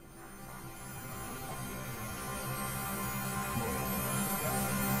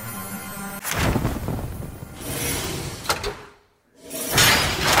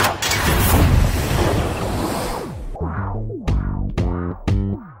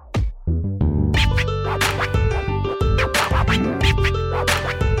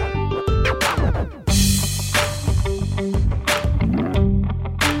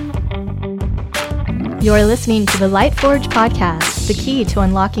You're listening to the Lightforge podcast, the key to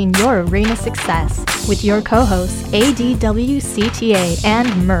unlocking your arena success, with your co-hosts ADWCTA and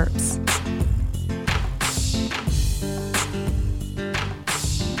Merps.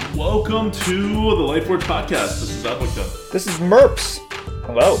 Welcome to the Lightforge podcast. This is ADWCTA. This is Merps.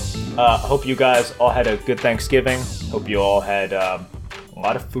 Hello. Hope you guys all had a good Thanksgiving. Hope you all had a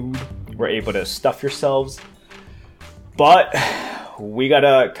lot of food. Were able to stuff yourselves. But we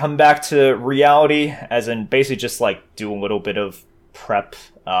gotta come back to reality, as in basically just like do a little bit of prep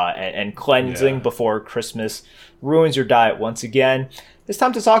and cleansing before Christmas ruins your diet once again. It's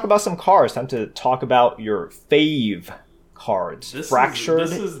time to talk about some cards. Time to talk about your fave cards.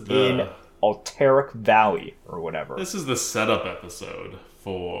 Fractured in Alteric Valley or whatever. This is the setup episode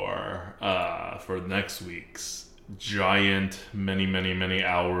for next week's giant, many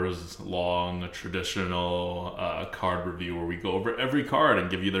hours long traditional card review where we go over every card and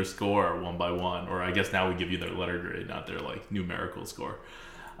give you their score one by one, or I guess now we give you their letter grade, not their like numerical score.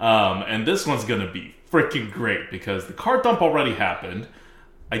 And this one's gonna be freaking great because the card dump already happened.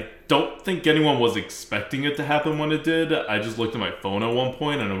 I don't think anyone was expecting it to happen when it did. I just looked at my phone at one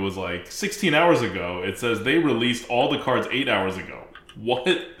point and it was like 16 hours ago. It says they released all the cards 8 hours ago. What?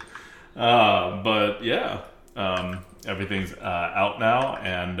 But yeah. Everything's out now,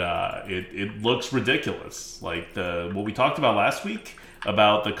 and it looks ridiculous. Like what we talked about last week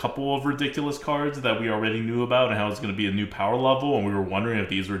about the couple of ridiculous cards that we already knew about, and how it's going to be a new power level, and we were wondering if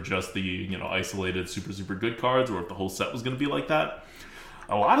these were just the isolated super good cards, or if the whole set was going to be like that.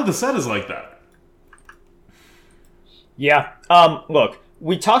 A lot of the set is like that. Yeah. Look,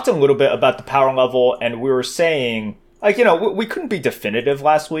 we talked a little bit about the power level, and we were saying, like, we couldn't be definitive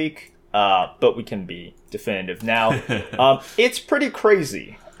last week. But we can be definitive now. It's pretty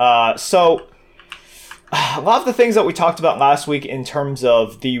crazy. So a lot of the things that we talked about last week in terms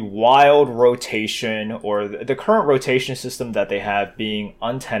of the wild rotation or the current rotation system that they have being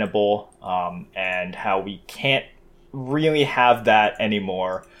untenable, and how we can't really have that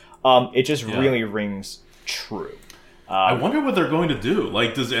anymore. It just really rings true. I wonder what they're going to do.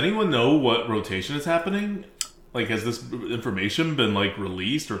 Like, does anyone know what rotation is happening? Like, has this information been, like,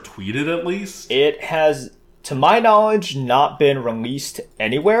 released or tweeted at least? It has, to my knowledge, not been released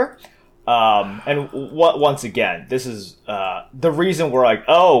anywhere. Once again, this is the reason we're like,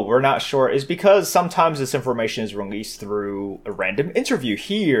 we're not sure, is because sometimes this information is released through a random interview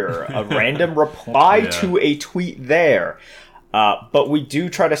here, a random reply to a tweet there. But we do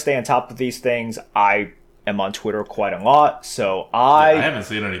try to stay on top of these things. I am on Twitter quite a lot, so I haven't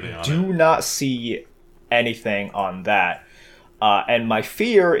seen anything on it. Do not see anything on that, and my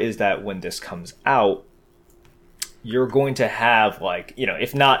fear is that when this comes out, you're going to have, like,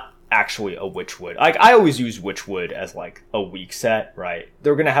 if not actually a Witchwood, like I always use Witchwood as like a weak set, right?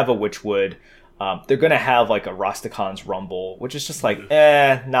 They're gonna have a Witchwood, they're gonna have like a Rastakan's Rumble, which is just like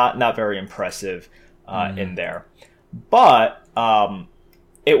not very impressive in there. But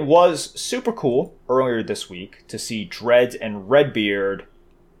it was super cool earlier this week to see Dreads and Redbeard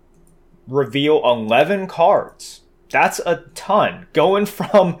reveal 11 cards. That's a ton. Going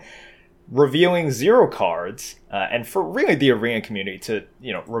from revealing 0 cards, and for really the arena community to,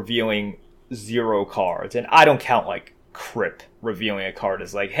 revealing 0 cards. And I don't count like Crip revealing a card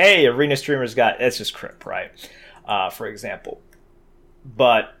as like, hey, arena streamers it's just Crip, right? For example.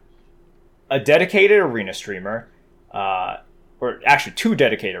 But a dedicated arena streamer, or actually 2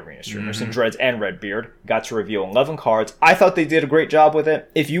 dedicated arena streamers, in Dreads and Redbeard, got to reveal 11 cards. I thought they did a great job with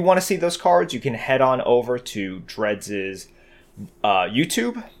it. If you want to see those cards, you can head on over to Dreads'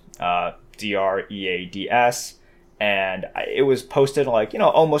 YouTube, DREADS, and it was posted like,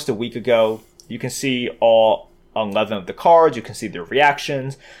 almost a week ago. You can see all 11 of the cards. You can see their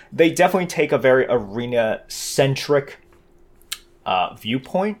reactions. They definitely take a very arena-centric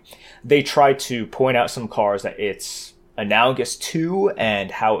viewpoint. They try to point out some cards that it's analogous to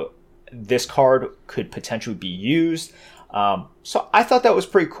and how this card could potentially be used. So I thought that was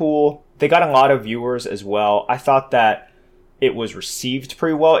pretty cool. They got a lot of viewers as well. I thought that it was received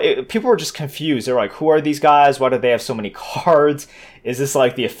pretty well. People were just confused. They were like, who are these guys? Why do they have so many cards? Is this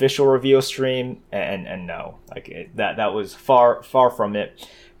like the official reveal stream? And no, like that was far from it.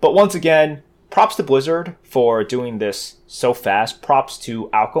 But once again, props to Blizzard for doing this so fast. Props to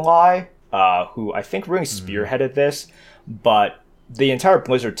Alkali, who I think really spearheaded this. But the entire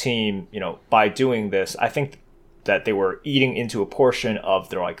Blizzard team, by doing this, I think that they were eating into a portion of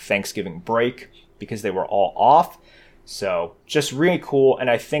their like Thanksgiving break because they were all off. So just really cool. And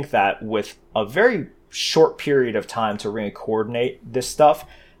I think that with a very short period of time to really coordinate this stuff,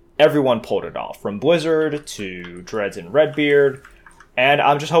 everyone pulled it off, from Blizzard to Dreads and Redbeard. And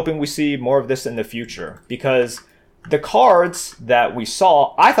I'm just hoping we see more of this in the future, because the cards that we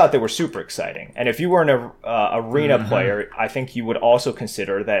saw, I thought they were super exciting. And if you were an arena player, I think you would also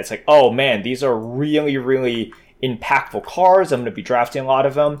consider that it's like, oh man, these are really, really impactful cards. I'm going to be drafting a lot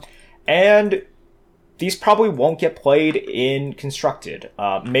of them. And these probably won't get played in Constructed.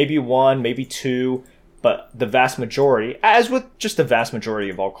 Maybe one, maybe two, but the vast majority, as with just the vast majority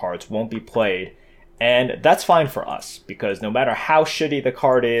of all cards, won't be played. And that's fine for us, because no matter how shitty the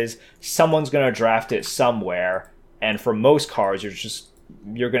card is, someone's going to draft it somewhere. And for most cards,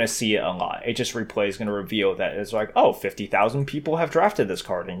 you're going to see it a lot. Just Replay is going to reveal that it's like, oh, 50,000 people have drafted this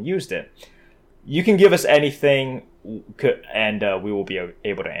card and used it. You can give us anything, and we will be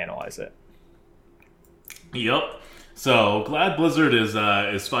able to analyze it. Yep. So glad Blizzard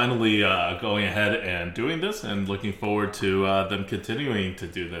is finally going ahead and doing this, and looking forward to them continuing to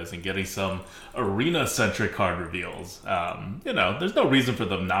do this and getting some arena-centric card reveals. There's no reason for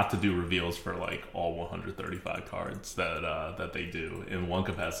them not to do reveals for like all 135 cards that they do in one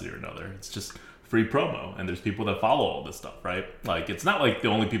capacity or another. It's just free promo, and there's people that follow all this stuff, right? Like, it's not like the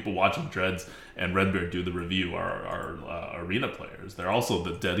only people watching Dreads and Redbeard do the review are arena players. They're also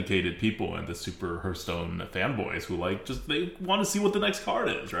the dedicated people and the super Hearthstone fanboys who they want to see what the next card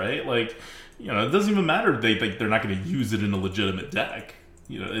is, right? Like, it doesn't even matter if they're not going to use it in a legitimate deck.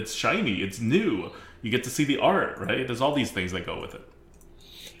 It's shiny, it's new. You get to see the art, right? There's all these things that go with it.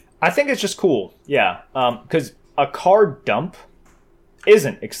 I think it's just cool, yeah. Because a card dump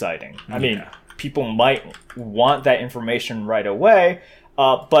isn't exciting. I mean, people might want that information right away,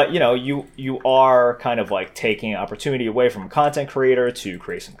 but you are kind of like taking an opportunity away from a content creator to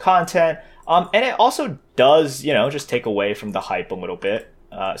create some content, and it also does just take away from the hype a little bit.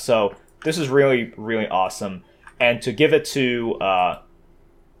 So this is really, really awesome, and to give it to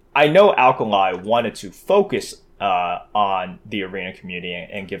I know Alkali wanted to focus on the arena community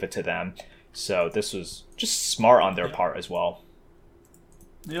and give it to them, so this was just smart on their part as well.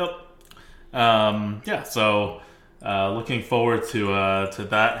 Yep. So looking forward to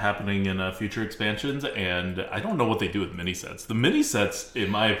that happening in future expansions, and I don't know what they do with mini sets. The mini sets, in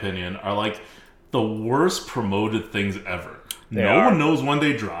my opinion, are like the worst promoted things ever. No one knows when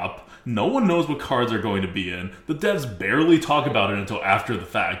they drop. No one knows what cards are going to be in. The devs barely talk about it until after the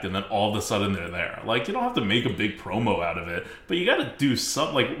fact, and then all of a sudden they're there. Like, you don't have to make a big promo out of it, but you got to do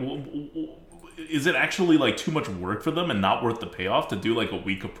something. Like, is it actually like too much work for them and not worth the payoff to do like a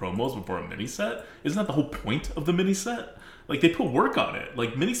week of promos before a mini set? Isn't that the whole point of the mini set? Like, they put work on it.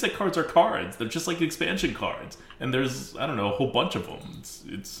 Like, mini set cards are cards. They're just like expansion cards, and there's, I don't know, a whole bunch of them.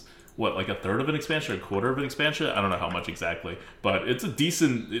 It's what, like a third of an expansion, a quarter of an expansion? I don't know how much exactly, but it's a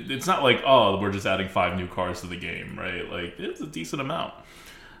decent. It's not like, oh, we're just adding 5 new cards to the game, right? Like, it's a decent amount.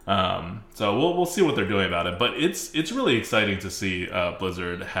 So we'll see what they're doing about it, but it's really exciting to see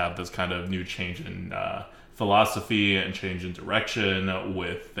Blizzard have this kind of new change in philosophy and change in direction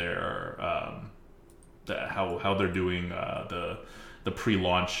with their how they're doing the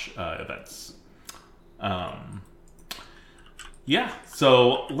pre-launch events.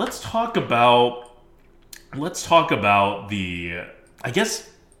 So let's talk about the, I guess,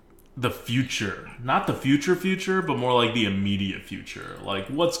 the future. Not the future, but more like the immediate future. Like,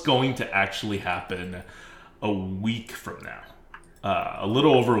 what's going to actually happen a week from now. A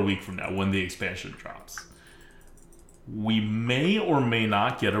little over a week from now, when the expansion drops. We may or may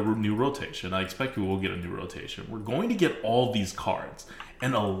not get a new rotation. I expect we will get a new rotation. We're going to get all these cards,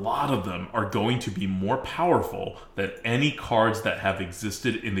 and a lot of them are going to be more powerful than any cards that have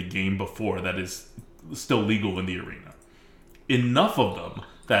existed in the game before that is still legal in the arena. Enough of them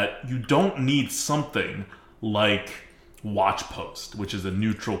that you don't need something like Watch Post, which is a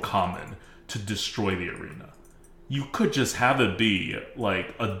neutral common, to destroy the arena. You could just have it be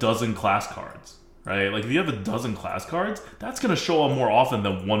like a dozen class cards, right? Like, if you have a dozen class cards, that's going to show up more often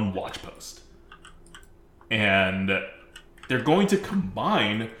than one Watch Post. And they're going to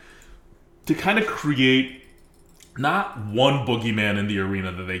combine to kind of create not one boogeyman in the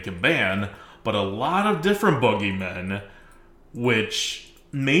arena that they can ban, but a lot of different boogeymen, which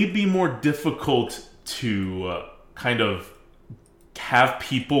may be more difficult to kind of have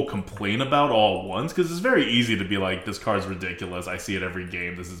people complain about all at once, because it's very easy to be like, this card's ridiculous, I see it every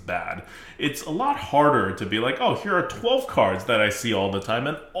game, this is bad. It's a lot harder to be like, oh, here are 12 cards that I see all the time,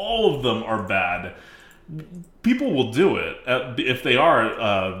 and all of them are bad. People will do it if they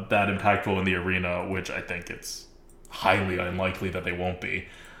are that impactful in the arena, which I think it's highly unlikely that they won't be.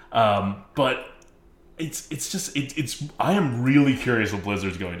 But I am really curious what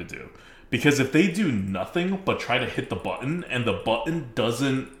Blizzard's going to do. Because if they do nothing but try to hit the button, and the button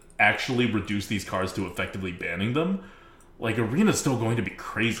doesn't actually reduce these cards to effectively banning them, like Arena's still going to be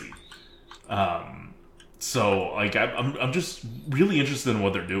crazy. So like I'm just really interested in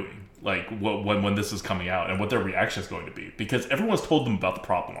what they're doing, like when this is coming out and what their reaction is going to be, because everyone's told them about the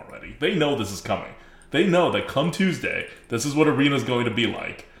problem already. They know this is coming. They know that come Tuesday, this is what Arena is going to be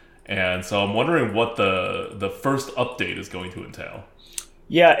like. And so I'm wondering what the first update is going to entail.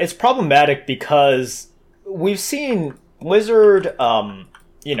 Yeah, it's problematic because we've seen Blizzard,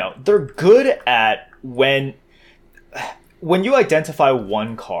 they're good at when you identify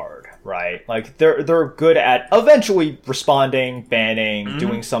one card, right? Like they're good at eventually responding, banning,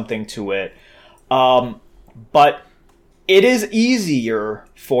 doing something to it. But it is easier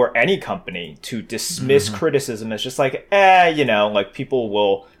for any company to dismiss criticism as just like, like people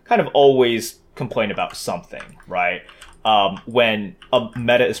will kind of always complain about something, right? When a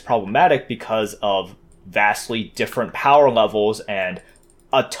meta is problematic because of vastly different power levels and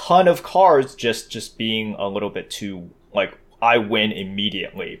a ton of cards just being a little bit too, like, I win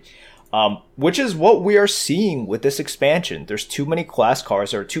immediately. Which is what we are seeing with this expansion. There's too many class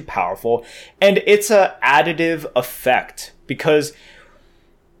cards that are too powerful, and it's a additive effect because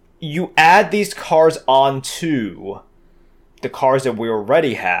you add these cards onto the cards that we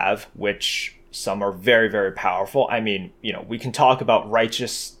already have, which some are very, very powerful. I mean, we can talk about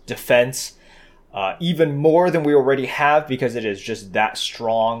Righteous Defense even more than we already have because it is just that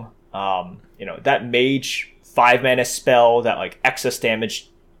strong. That Mage 5-mana spell that like excess damage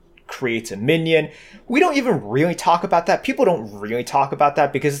creates a minion. We don't even really talk about that. People don't really talk about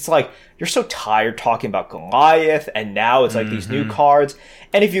that because it's like you're so tired talking about Goliath, and now it's like these new cards.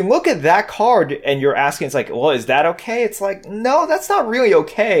 And if you look at that card and you're asking, it's like, well, is that okay? It's like, no, that's not really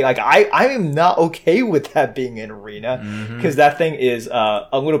okay. Like I am not okay with that being in Arena because that thing is a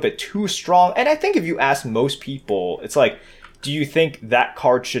little bit too strong. And I think if you ask most people, it's like, do you think that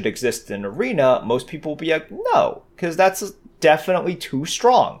card should exist in Arena? Most people will be like, no, because that's definitely too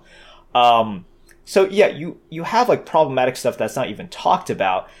strong. So yeah, you have like problematic stuff that's not even talked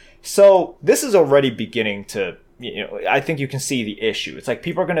about. So this is already beginning to, I think you can see the issue. It's like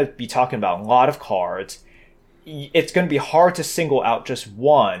people are going to be talking about a lot of cards. It's going to be hard to single out just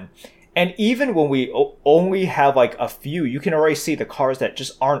one. And even when we only have like a few, you can already see the cards that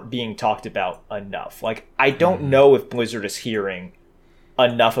just aren't being talked about enough. Like, I don't know if Blizzard is hearing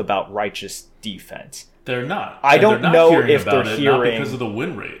enough about Righteous Defense. They're not. I don't know if they're hearing... Not because of the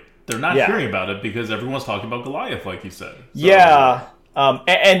win rate. They're not hearing about it because everyone's talking about Goliath, like you said. So, yeah.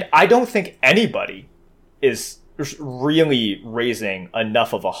 And I don't think anybody is really raising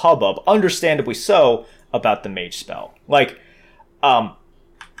enough of a hubbub, understandably so, about the Mage spell. Like,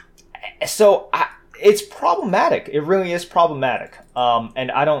 it's problematic. It really is problematic.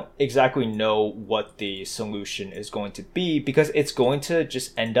 And I don't exactly know what the solution is going to be because it's going to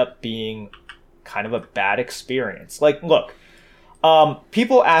just end up being kind of a bad experience. Like, look,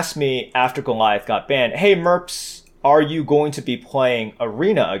 people asked me after Goliath got banned, hey, Merps, are you going to be playing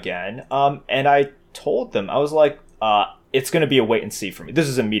Arena again? And I told them, I was like, it's going to be a wait and see for me. This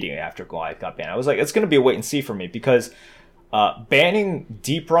is immediately after Goliath got banned. I was like, it's going to be a wait and see for me because banning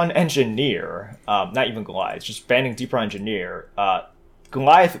Deep Run Engineer, not even Goliath, just banning Deep Run Engineer,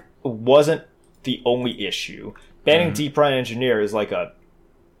 Goliath wasn't the only issue. Banning Deep Run Engineer is like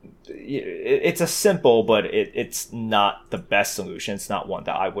it's a simple, but it's not the best solution. It's not one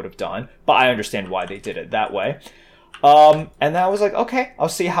that I would have done, but I understand why they did it that way. And then I was like, okay, I'll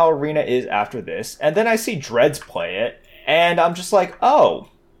see how Arena is after this. And then I see Dreads play it, and I'm just like, oh,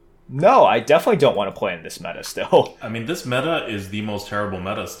 no, I definitely don't want to play in this meta still. I mean, this meta is the most terrible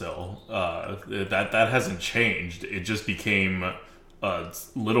meta still. That hasn't changed. It just became a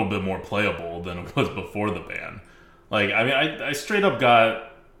little bit more playable than it was before the ban. Like, I mean, I straight up got,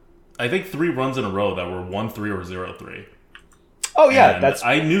 I think 3 runs in a row that were 1-3 or 0-3. Oh yeah, and that's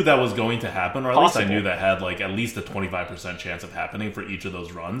I knew that was going to happen, or at possible. least I knew that had like at least a 25% chance of happening for each of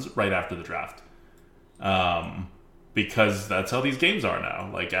those runs right after the draft. Because that's how these games are now.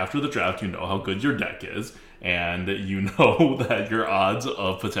 Like, after the draft, you know how good your deck is, and you know that your odds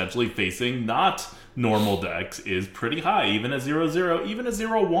of potentially facing not normal decks is pretty high, even at 0-0, even at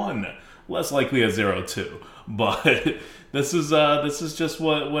 0-1. Less likely at 0-2. But this is just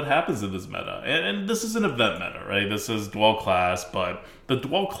what happens in this meta. And this is an event meta, right? This is dual class, but the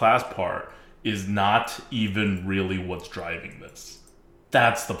dual class part is not even really what's driving this.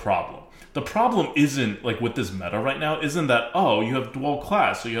 That's the problem. The problem isn't, like, with this meta right now, isn't that, oh, you have dual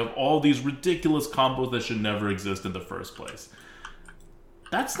class, so you have all these ridiculous combos that should never exist in the first place.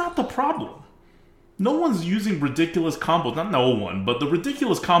 That's not the problem. No one's using ridiculous combos, not no one, but the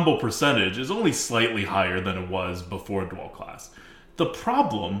ridiculous combo percentage is only slightly higher than it was before dual class. The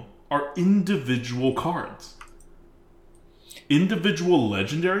problem are individual cards. individual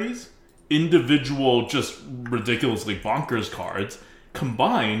legendaries, individual just ridiculously bonkers cards,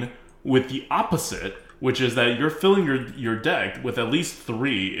 combine with the opposite, which is that you're filling your deck with at least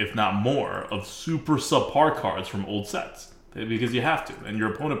 3, if not more, of super subpar cards from old sets. Because you have to, and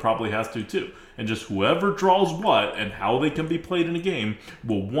your opponent probably has to too. And just whoever draws what and how they can be played in a game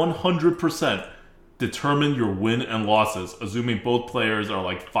will 100% determine your win and losses, assuming both players are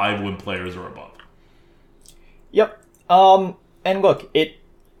like 5-win players or above. Yep. And look,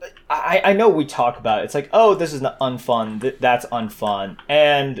 I know we talk about it. It's like, oh, this is unfun. That's unfun.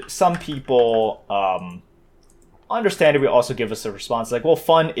 And some people, understandably also give us a response like, well,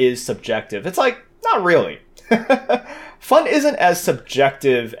 fun is subjective. It's like, not really. Fun isn't as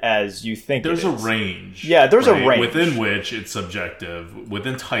subjective as you think there's it is. A range. Yeah, there's a range. Within which it's subjective.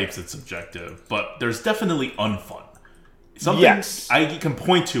 Within types, it's subjective. But there's definitely unfun. Something I can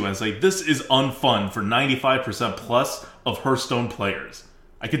point to and say, this is unfun for 95% plus of Hearthstone players.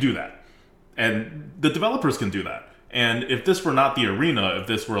 I could do that. And the developers can do that. And if this were not the arena, if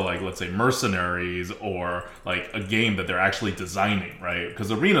this were like, let's say, Mercenaries or like a game that they're actually designing, right?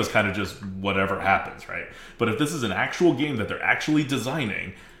 Because arena is kind of just whatever happens, right? But if this is an actual game that they're actually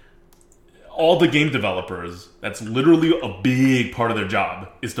designing, all the game developers, that's literally a big part of their job,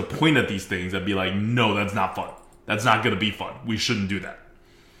 is to point at these things and be like, no, that's not fun. That's not going to be fun. We shouldn't do that.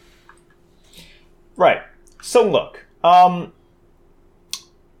 Right. So look,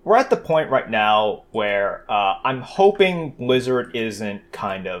 we're at the point right now where I'm hoping Blizzard isn't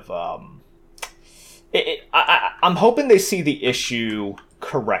kind of... I'm hoping they see the issue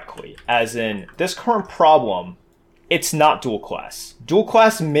correctly. As in, this current problem, it's not dual class. Dual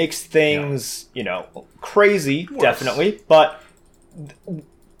class makes things, crazy, worse. Definitely. But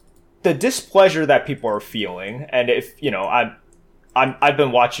the displeasure that people are feeling, and if, I've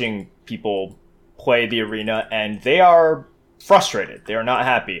been watching people play the arena, and they are frustrated. They are not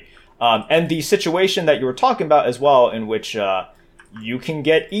happy. And the situation that you were talking about as well, in which you can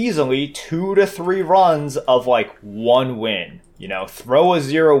get easily 2 to 3 runs of like 1 win. Throw a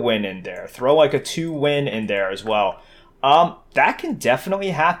 0 win in there. Throw like a 2 win in there as well. That can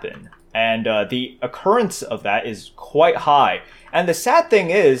definitely happen. And the occurrence of that is quite high. And the sad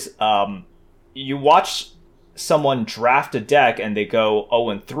thing is, you watch someone draft a deck and they go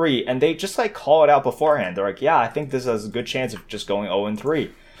 0-3 and they just like call it out beforehand. They're like, yeah, I think this has a good chance of just going 0-3.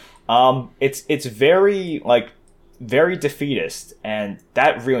 It's very very defeatist, and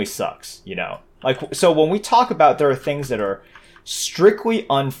that really sucks, Like, so when we talk about there are things that are strictly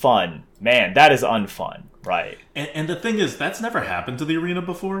unfun, man, that is unfun, right? And the thing is, that's never happened to the arena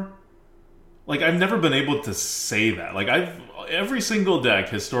before. Like, I've never been able to say that. Like, every single deck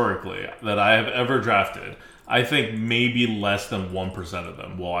historically that I have ever drafted, I think maybe less than 1% of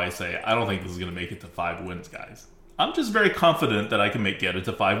them will I say, I don't think this is going to make it to 5 wins, guys. I'm just very confident that I can get it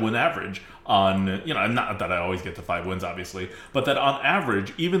to 5-win average on, not that I always get to 5 wins, obviously, but that on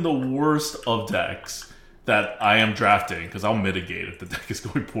average, even the worst of decks that I am drafting, because I'll mitigate if the deck is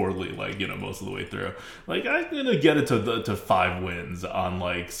going poorly, most of the way through. Like, I'm going to get it to 5 wins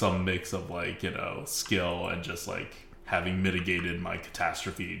on, some mix of, skill and just, having mitigated my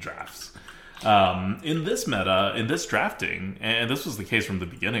catastrophe drafts. In this meta, in this drafting, and this was the case from the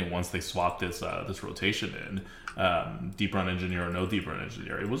beginning once they swapped this rotation in, Deep Run Engineer or no Deep Run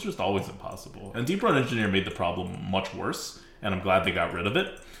Engineer, it was just always impossible. And Deep Run Engineer made the problem much worse, and I'm glad they got rid of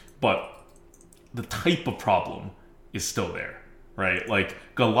it, but the type of problem is still there, right? Like,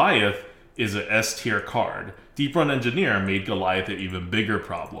 Goliath is an S-tier card. Deep Run Engineer made Goliath an even bigger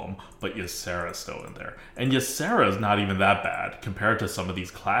problem, but Ysera's still in there. And Ysera's not even that bad compared to some of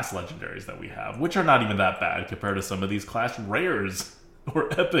these class legendaries that we have, which are not even that bad compared to some of these class rares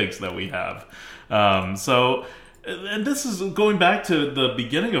or epics that we have. And this is going back to the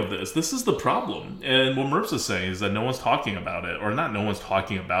beginning of this. This is the problem. And what Merps is saying is that no one's talking about it, or not no one's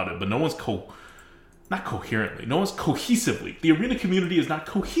talking about it, but no one's not coherently, no one's cohesively. The arena community is not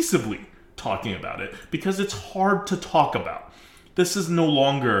cohesively talking about it because it's hard to talk about. This is no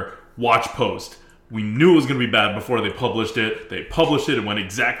longer watch post. We knew it was going to be bad before they published it. They published it. It went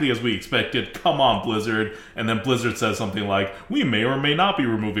exactly as we expected. Come on, Blizzard. And then Blizzard says something like, we may or may not be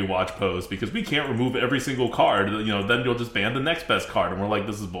removing watch post because we can't remove every single card. Then you'll just ban the next best card. And we're like,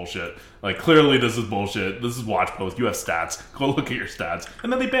 this is bullshit. Like, clearly this is bullshit. This is watch post. You have stats. Go look at your stats.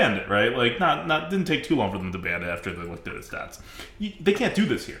 And then they banned it, right? Like, didn't take too long for them to ban it after they looked at its stats. They can't do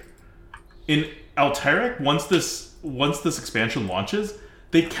this here. In Alterac, once this expansion launches,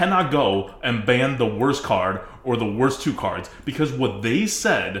 they cannot go and ban the worst card or the worst 2 cards because what they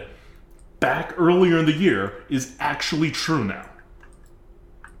said back earlier in the year is actually true now.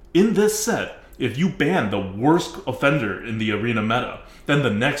 In this set, If you ban the worst offender in the arena meta, then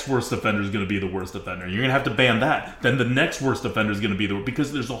the next worst offender is going to be the worst offender. You're going to have to ban that. Then the next worst offender is going to be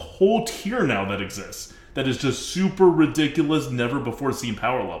because there's a whole tier now that exists that is just super ridiculous, never before seen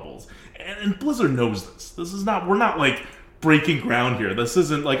power levels. And Blizzard knows this. We're not like breaking ground here. This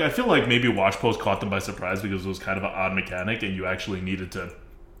isn't like, I feel like maybe Watch Post caught them by surprise because it was kind of an odd mechanic and you actually needed to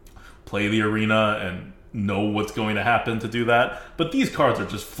play the arena and know what's going to happen to do that. But these cards are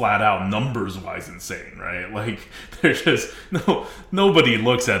just flat out numbers wise insane, right? Like they're just nobody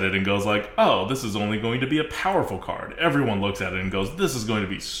looks at it and goes like, oh, this is only going to be a powerful card. Everyone looks at it and goes, this is going to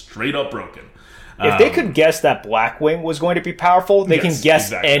be straight up broken. If they could guess that Blackwing was going to be powerful, they can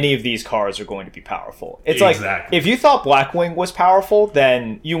guess any of these cards are going to be powerful. It's like, if you thought Blackwing was powerful,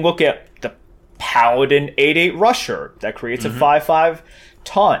 then you look at the Paladin 8/8 Rusher that creates a 5/5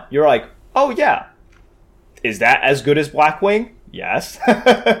 taunt. You're like, oh yeah, is that as good as Blackwing? Yes.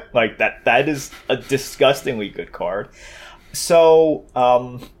 Like that is a disgustingly good card. So,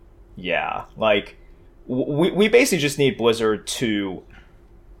 yeah, like we basically just need Blizzard to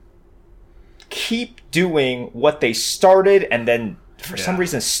keep doing what they started and then for some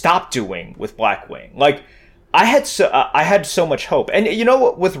reason stop doing with Blackwing. Like I had so much hope. And you know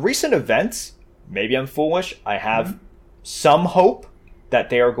what, with recent events, maybe I'm foolish, I have some hope that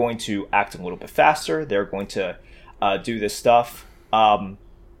they are going to act a little bit faster. They're going to do this stuff. I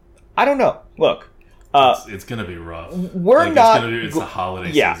don't know. Look, it's going to be rough. It's the holiday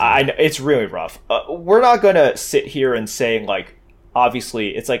season. Yeah, I know, it's really rough. We're not going to sit here and say, like,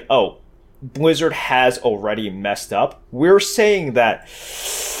 obviously, it's like, oh, Blizzard has already messed up. We're saying that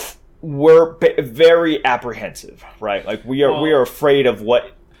we're very apprehensive, right? Like, we are afraid of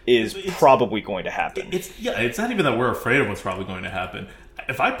what is probably going to happen. It's not even that we're afraid of what's probably going to happen.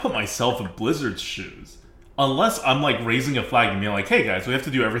 If I put myself in Blizzard's shoes, unless I'm like raising a flag and being like, hey guys, we have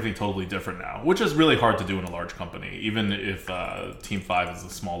to do everything totally different now, which is really hard to do in a large company. Even if Team 5 is a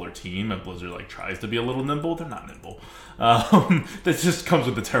smaller team and Blizzard like tries to be a little nimble, they're not nimble. That just comes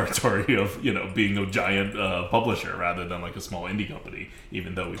with the territory of, you know, being a giant publisher rather than like a small indie company,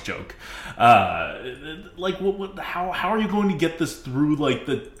 even though we joke. Like, how are you going to get this through like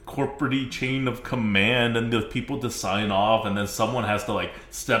the corporate chain of command and the people to sign off, and then someone has to like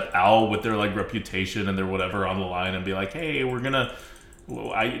step out with their like reputation and their whatever on the line and be like, hey, we're gonna,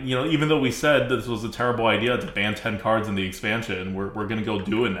 even though we said this was a terrible idea to ban 10 cards in the expansion, we're gonna go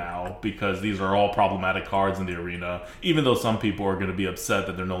do it now because these are all problematic cards in the arena, even though some people are gonna be upset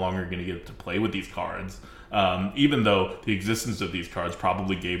that they're no longer gonna get to play with these cards, even though the existence of these cards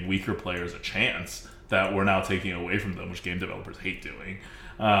probably gave weaker players a chance that we're now taking away from them, which game developers hate doing.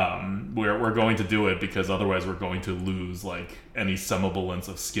 We're going to do it because otherwise we're going to lose like any semblance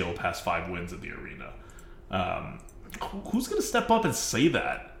of skill past 5 wins in the arena. Who's going to step up and say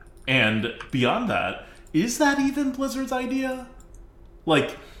that? And beyond that, is that even Blizzard's idea?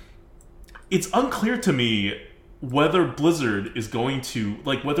 Like, it's unclear to me whether Blizzard is going to,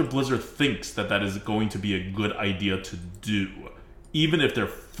 like, whether Blizzard thinks that is going to be a good idea to do, even if they're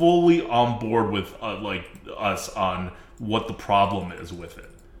fully on board with like us on what the problem is with it.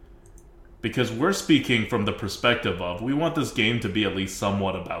 Because we're speaking from the perspective of, we want this game to be at least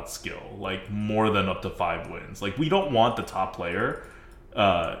somewhat about skill, like more than up to 5 wins. Like, we don't want the top player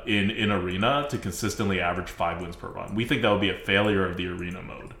in Arena to consistently average 5 wins per run. We think that would be a failure of the Arena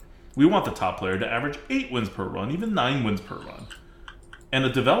mode. We want the top player to average 8 wins per run, even 9 wins per run. And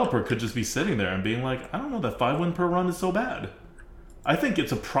a developer could just be sitting there and being like, I don't know, that 5 win per run is so bad. I think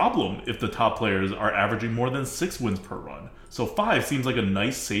it's a problem if the top players are averaging more than 6 wins per run. So 5 seems like a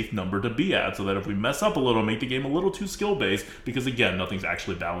nice, safe number to be at, so that if we mess up a little, make the game a little too skill-based, because again, nothing's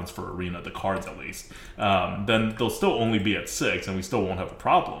actually balanced for Arena, the cards at least, then they'll still only be at 6, and we still won't have a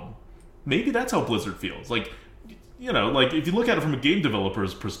problem. Maybe that's how Blizzard feels. Like, you know, like if you look at it from a game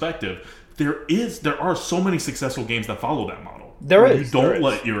developer's perspective, there are so many successful games that follow that model. You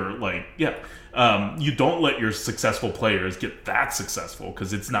don't let your successful players get that successful,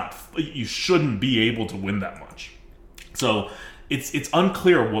 because you shouldn't be able to win that much. So it's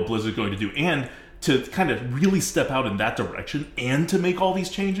unclear what Blizzard's going to do, and to kind of really step out in that direction and to make all these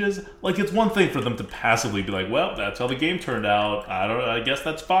changes. Like, it's one thing for them to passively be like, well, that's how the game turned out, I guess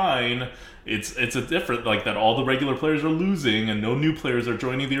that's fine. It's a different, like, that all the regular players are losing and no new players are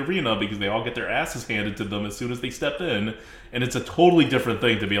joining the arena because they all get their asses handed to them as soon as they step in. And it's a totally different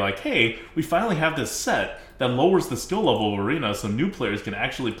thing to be like, hey, we finally have this set that lowers the skill level of arena so new players can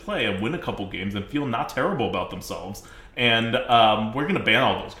actually play and win a couple games and feel not terrible about themselves. And we're going to ban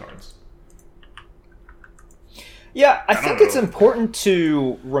all those cards. Yeah, I think it's important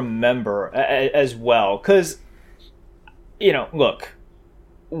to remember as well, because, you know, look,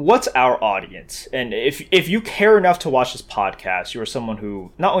 what's our audience? And if you care enough to watch this podcast, you're someone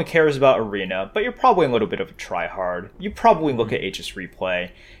who not only cares about Arena, but you're probably a little bit of a tryhard. You probably look at HS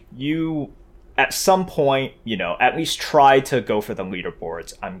Replay. You, at some point, at least try to go for the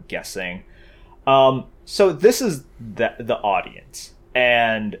leaderboards, I'm guessing. So this is the audience.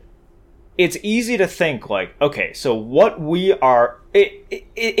 And it's easy to think like, okay, so what we are...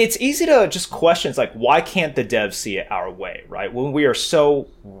 It's easy to just question, it's like, why can't the devs see it our way, right? When we are so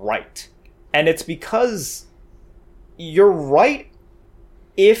right. And it's because you're right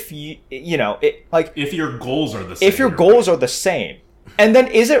if if your goals are the same. If your goals are the same. And then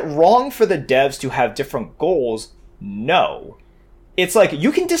is it wrong for the devs to have different goals? No. It's like,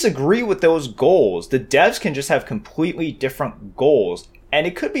 you can disagree with those goals. The devs can just have completely different goals. And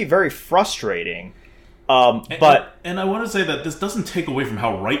it could be very frustrating. And I want to say that this doesn't take away from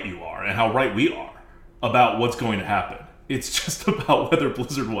how right you are and how right we are about what's going to happen. It's just about whether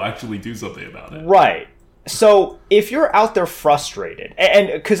Blizzard will actually do something about it. Right. So if you're out there frustrated,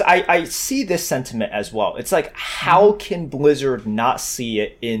 and because I see this sentiment as well, it's like, how can Blizzard not see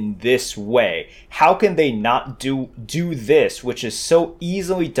it in this way? How can they not do this, which is so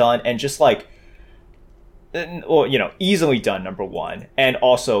easily done and just like, well, easily done, number one, and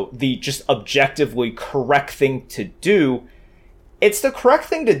also the just objectively correct thing to do. It's the correct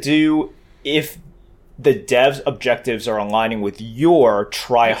thing to do if the devs' objectives are aligning with your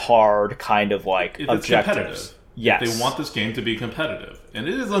try-hard kind of like if objectives. Competitive. Yes. If they want this game to be competitive. And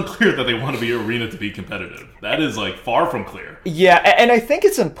it is unclear that they want to be Arena to be competitive. That is like far from clear. Yeah, and I think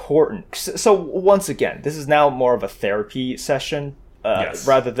it's important. So once again, this is now more of a therapy session. Yes.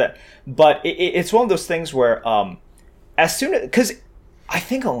 Rather than, but it's one of those things where, as soon as, because I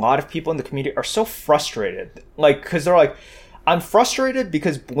think a lot of people in the community are so frustrated, like, because they're like, I'm frustrated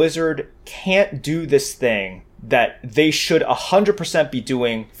because Blizzard can't do this thing that they should 100% be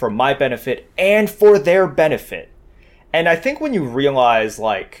doing for my benefit and for their benefit. And I think when you realize,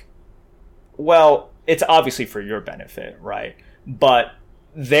 like, well, it's obviously for your benefit, right? But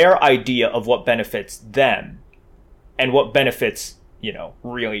their idea of what benefits them and what benefits,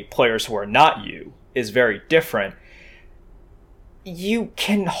 really players who are not you is very different. You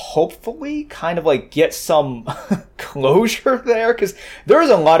can hopefully kind of like get some closure there, because there is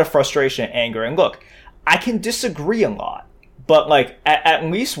a lot of frustration and anger. And look, I can disagree a lot, but like at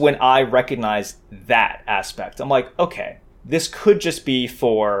least when I recognize that aspect, I'm like, okay, this could just be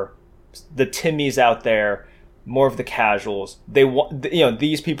for the Timmies out there, more of the casuals. They want,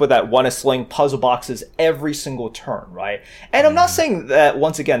 these people that want to sling puzzle boxes every single turn, right? And I'm not saying that,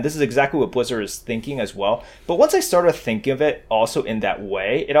 once again, this is exactly what Blizzard is thinking as well. But once I started thinking of it also in that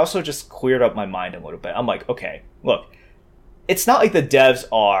way, it also just cleared up my mind a little bit. I'm like, okay, look, it's not like the devs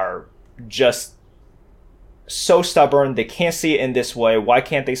are just so stubborn. They can't see it in this way. Why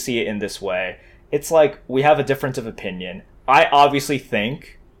can't they see it in this way? It's like, we have a difference of opinion. I obviously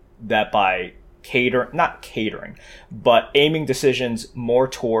think that by not catering, but aiming decisions more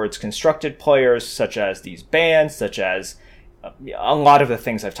towards constructed players, such as these bans, such as a lot of the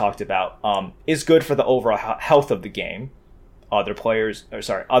things I've talked about, is good for the overall health of the game. Other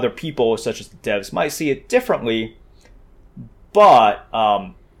people, such as the devs, might see it differently, but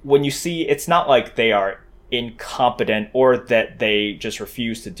when you see, it's not like they are incompetent or that they just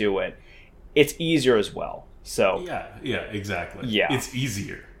refuse to do it. It's easier as well. So yeah, exactly. Yeah, it's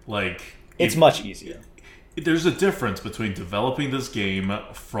easier. Like, it's much easier. There's a difference between developing this game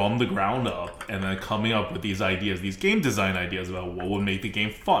from the ground up and then coming up with these ideas, these game design ideas about what would make the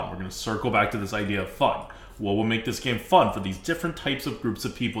game fun. We're going to circle back to this idea of fun. What would make this game fun for these different types of groups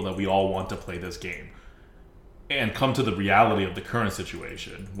of people that we all want to play this game? And come to the reality of the current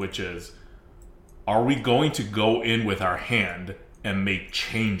situation, which is, are we going to go in with our hand and make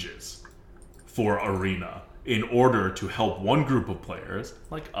changes for Arena in order to help one group of players,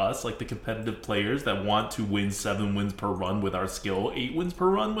 like us, like the competitive players that want to win 7 wins per run with our skill, 8 wins per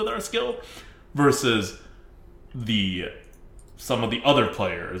run with our skill, versus some of the other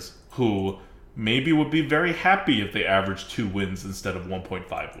players who maybe would be very happy if they averaged 2 wins instead of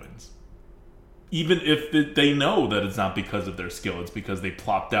 1.5 wins. Even if they know that it's not because of their skill, it's because they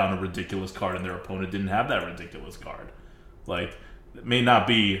plopped down a ridiculous card and their opponent didn't have that ridiculous card. Like, it may not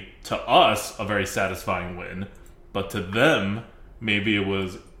be, to us, a very satisfying win, but to them, maybe it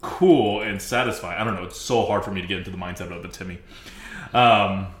was cool and satisfying. I don't know, it's so hard for me to get into the mindset of it, Timmy.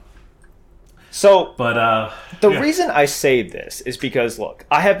 The reason I say this is because, look,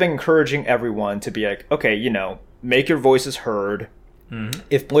 I have been encouraging everyone to be like, okay, make your voices heard. Mm-hmm.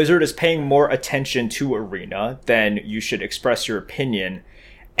 If Blizzard is paying more attention to Arena, then you should express your opinion.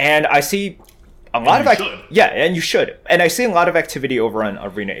 And I see a lot and of yeah, and you should. And I see a lot of activity over on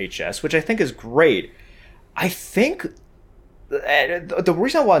Arena HS, which I think is great. I think the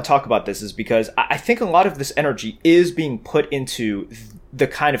reason I want to talk about this is because I think a lot of this energy is being put into the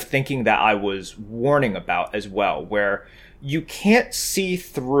kind of thinking that I was warning about as well, where you can't see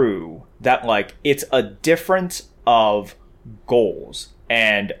through that, like, it's a difference of goals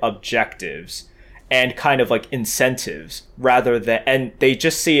and objectives and kind of like incentives rather than, and they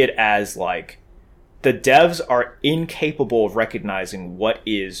just see it as like the devs are incapable of recognizing what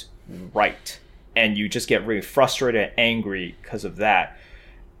is right. And you just get really frustrated and angry because of that.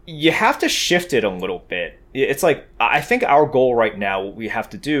 You have to shift it a little bit. It's like, I think our goal right now, what we have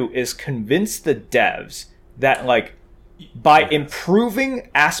to do is convince the devs that, like, by improving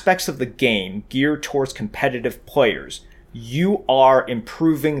aspects of the game geared towards competitive players, you are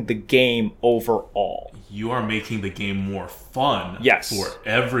improving the game overall. You are making the game more fun for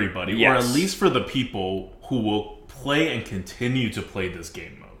everybody, yes. or at least for the people who will play and continue to play this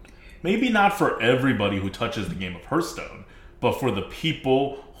game mode. Maybe not for everybody who touches the game of Hearthstone, but for the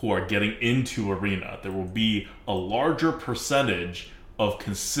people who are getting into Arena, there will be a larger percentage of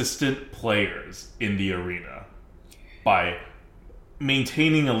consistent players in the Arena by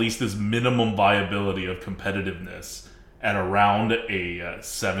maintaining at least this minimum viability of competitiveness at around a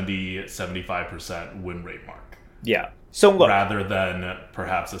 70-75% win rate mark. Yeah. So look, rather than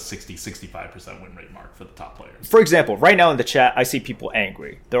perhaps a 60-65% win rate mark for the top players. For example, right now in the chat, I see people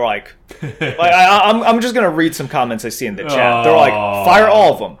angry. They're like, I'm just going to read some comments I see in the chat. They're like, fire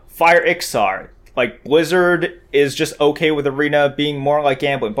all of them. Fire Ixar. Like, Blizzard is just okay with Arena being more like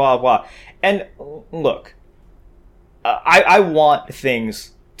gambling, blah, blah. And look, I want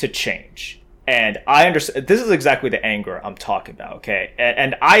things to change. And I understand, this is exactly the anger I'm talking about, okay?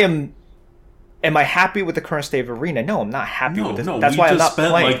 And I am I happy with the current state of Arena? No, I'm not happy with this. No, that's why I'm not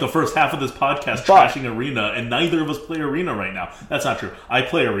spent playing. Like the first half of this podcast trashing Arena, and neither of us play Arena right now. That's not true. I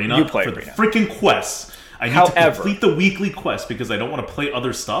play Arena you play for Arena. the freaking quests. I need to complete the weekly quest because I don't want to play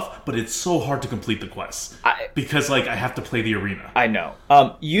other stuff, but it's so hard to complete the quests because, like, I have to play the Arena. I know.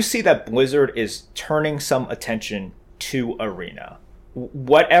 You see that Blizzard is turning some attention to Arena.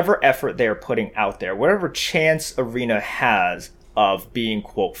 Whatever effort they're putting out there, whatever chance Arena has of being,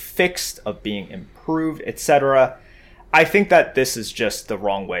 quote, fixed, of being improved, etc., I think that this is just the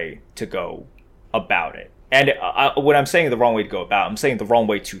wrong way to go about it. And when I'm saying the wrong way to go about it, I'm saying the wrong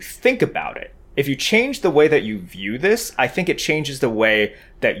way to think about it. If you change the way that you view this, I think it changes the way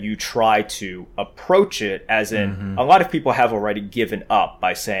that you try to approach it, as in, a lot of people have already given up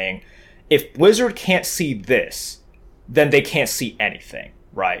by saying, if Blizzard can't see this, then they can't see anything,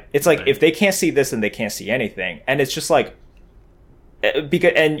 right? It's like, if they can't see this, then they can't see anything. And it's just like,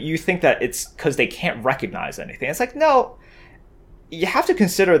 because, and you think that it's because they can't recognize anything. It's like, no, you have to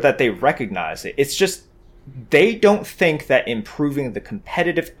consider that they recognize it. It's just, they don't think that improving the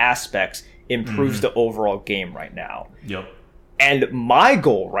competitive aspects improves the overall game right now. Yep. And my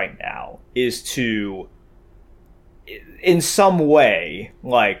goal right now is to, in some way,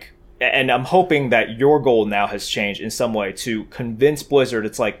 like, and I'm hoping that your goal now has changed in some way, to convince Blizzard,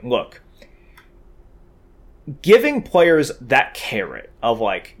 it's like, look, giving players that carrot of,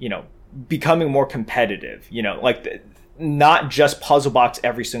 like, you know, becoming more competitive, you know, like, not just puzzle box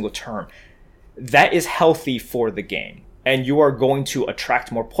every single turn, that is healthy for the game. And you are going to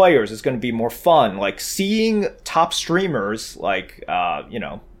attract more players. It's going to be more fun. Like, seeing top streamers like, you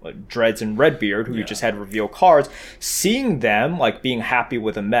know, Dreads and Redbeard, who you just had reveal cards, seeing them, like, being happy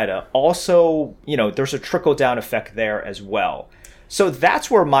with a meta, also, you know, there's a trickle-down effect there as well. So that's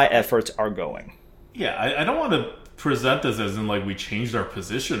where my efforts are going. Yeah, I don't want to present this as in, like, we changed our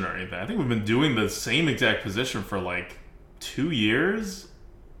position or anything. I think we've been doing the same exact position for, like, 2 years?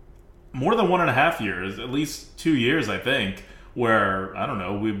 More than 1.5 years, at least 2 years, I think, where, I don't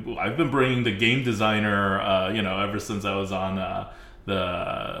know, I've been bringing the game designer, you know, ever since I was on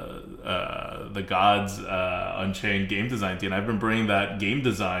the Gods Unchained game design team. I've been bringing that game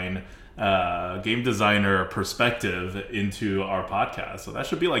designer perspective into our podcast. So that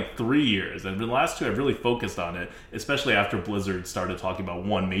should be like 3 years. And the last 2, I've really focused on it, especially after Blizzard started talking about,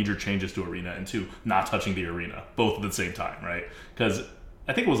 1, major changes to Arena, and 2, not touching the Arena, both at the same time, right? Because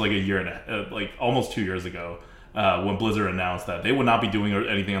I think it was like a year and like almost 2 years ago, when Blizzard announced that they would not be doing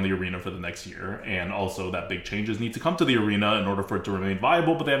anything on the Arena for the next year, and also that big changes need to come to the Arena in order for it to remain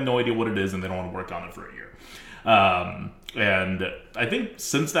viable, but they have no idea what it is and they don't want to work on it for a year. And I think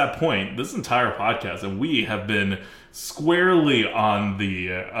since that point, this entire podcast, and we have been squarely on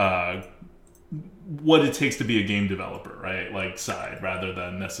the what it takes to be a game developer, right? Like side, rather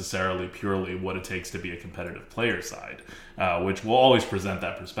than necessarily purely what it takes to be a competitive player side, which will always present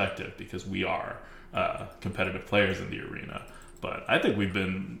that perspective because we are competitive players in the arena. But I think we've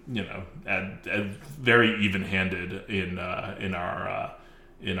been, at very even-handed in our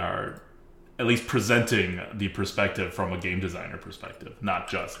at least presenting the perspective from a game designer perspective, not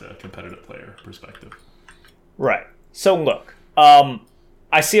just a competitive player perspective. Right. So look,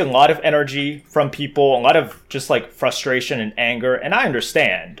 I see a lot of energy from people, a lot of just like frustration and anger, and I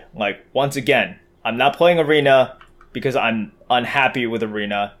understand. Like, once again, I'm not playing Arena because I'm unhappy with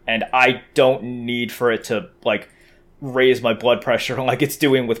Arena, and I don't need for it to like raise my blood pressure like it's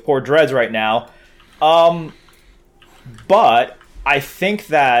doing with poor Dreads right now. But I think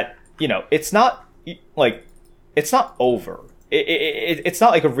that, it's not over. It's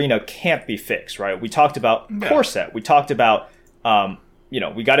not like Arena can't be fixed, right? We talked about core set. We talked about,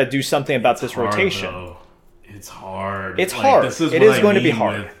 we got to do something about this rotation. Though. It's hard. It's hard. It is going to be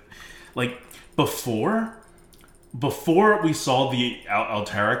hard. Before we saw the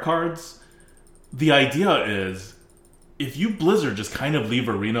Altera cards, the idea is, if you Blizzard just kind of leave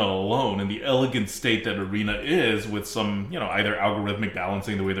Arena alone in the elegant state that Arena is, with some, either algorithmic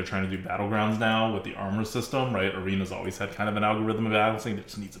balancing the way they're trying to do Battlegrounds now with the armor system, right? Arena's always had kind of an algorithm of balancing, it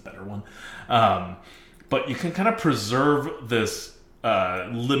just needs a better one. But you can kind of preserve this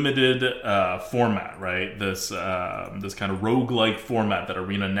limited format, right? This kind of roguelike format that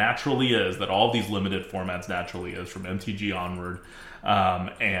Arena naturally is, that all these limited formats naturally is from MTG onward,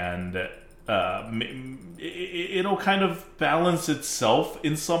 and it'll kind of balance itself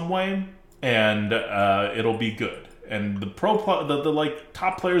in some way, and it'll be good. And the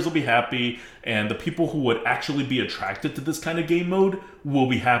top players will be happy, and the people who would actually be attracted to this kind of game mode will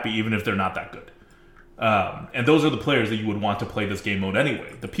be happy, even if they're not that good. And those are the players that you would want to play this game mode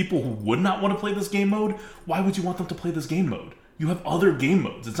anyway. The people who would not want to play this game mode, why would you want them to play this game mode? You have other game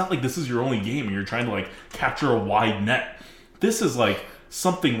modes. It's not like this is your only game and you're trying to capture a wide net. This is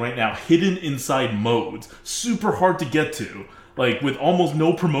something right now hidden inside modes, super hard to get to, with almost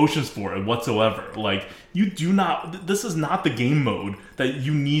no promotions for it whatsoever. This is not the game mode that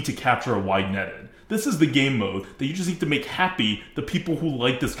you need to capture a wide net in. This is the game mode that you just need to make happy the people who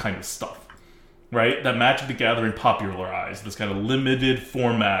like this kind of stuff. Right? That Magic the Gathering popularized, this kind of limited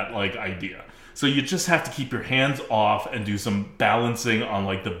format idea. So you just have to keep your hands off and do some balancing on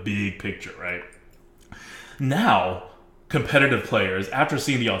the big picture, right? Now, competitive players, after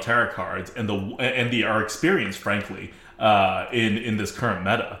seeing the Altera cards and our experience, frankly, in this current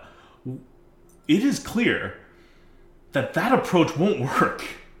meta, it is clear that approach won't work.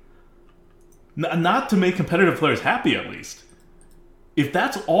 Not to make competitive players happy, at least. If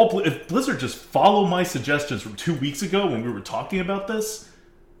Blizzard just follow my suggestions from 2 weeks ago when we were talking about this,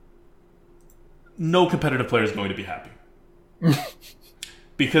 no competitive player is going to be happy.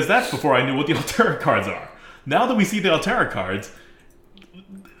 Because that's before I knew what the Altera cards are. Now that we see the Altera cards,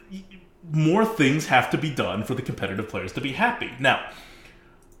 more things have to be done for the competitive players to be happy. Now,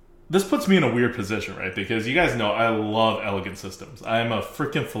 this puts me in a weird position, right? Because you guys know I love elegant systems. I'm a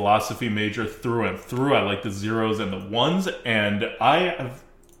freaking philosophy major through and through. I like the zeros and the ones, and I have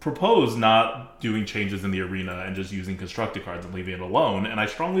proposed not doing changes in the arena and just using constructed cards and leaving it alone, and I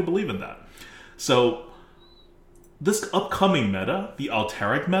strongly believe in that. So, this upcoming meta, the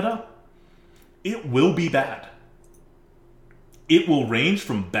Alteric meta, it will be bad. It will range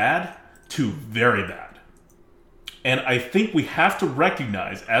from bad to very bad. And I think we have to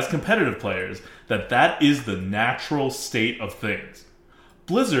recognize, as competitive players, that is the natural state of things.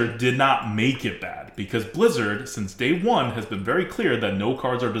 Blizzard did not make it bad, because Blizzard, since day one, has been very clear that no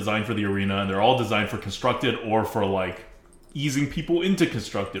cards are designed for the arena, and they're all designed for constructed or for, easing people into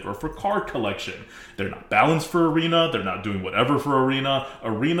constructed or for card collection. They're not balanced for arena, they're not doing whatever for arena.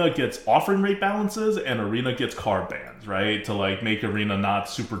 Arena gets offering rate balances, and arena gets card bans, right? To, make arena not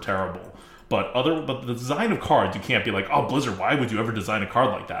super terrible. But the design of cards, you can't be oh, Blizzard, why would you ever design a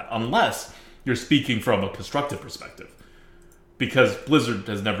card like that? Unless you're speaking from a constructive perspective. Because Blizzard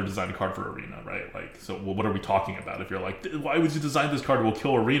has never designed a card for Arena, right? So what are we talking about? If you're why would you design this card? It will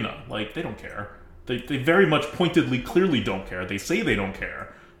kill Arena. They don't care. They very much pointedly, clearly don't care. They say they don't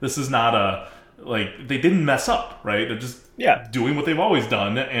care. This is not they didn't mess up, right? They're just doing what they've always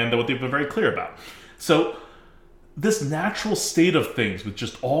done and what they've been very clear about. So this natural state of things with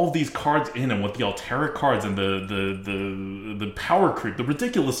just all these cards in, and with the Altera cards and the power creep, the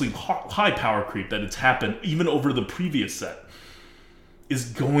ridiculously high power creep that it's happened even over the previous set, is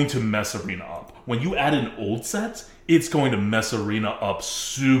going to mess Arena up. When you add in old sets, it's going to mess Arena up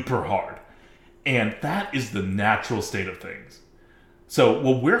super hard. And that is the natural state of things. So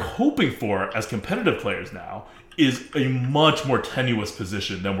what we're hoping for as competitive players now is a much more tenuous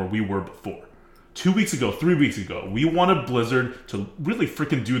position than where we were before. 2 weeks ago, 3 weeks ago, we wanted Blizzard to really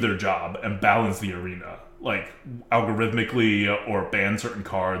freaking do their job and balance the arena, like algorithmically or ban certain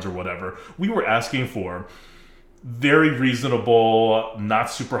cards or whatever. We were asking for very reasonable,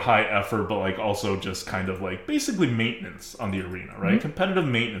 not super high effort, but like also just kind of like basically maintenance on the arena, right? Mm-hmm. Competitive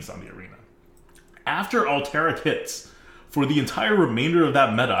maintenance on the arena. After Alterac hits, for the entire remainder of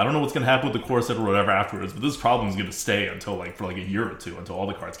that meta, I don't know what's going to happen with the core set or whatever afterwards, but this problem is going to stay until like for like a year or two, until all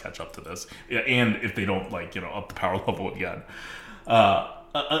the cards catch up to this, and if they don't like up the power level again.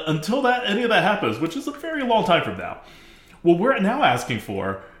 Until any of that happens, which is a very long time from now, what we're now asking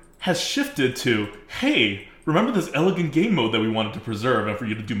for has shifted to, hey, remember this elegant game mode that we wanted to preserve and for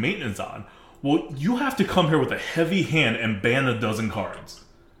you to do maintenance on? Well, you have to come here with a heavy hand and ban a dozen cards.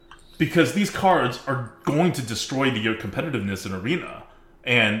 Because these cards are going to destroy your competitiveness in Arena.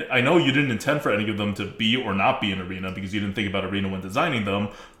 And I know you didn't intend for any of them to be or not be in Arena because you didn't think about Arena when designing them,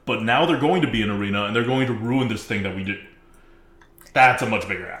 but now they're going to be in Arena and they're going to ruin this thing that we do. That's a much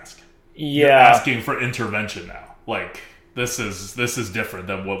bigger ask. Yeah. You're asking for intervention now. Like, this is different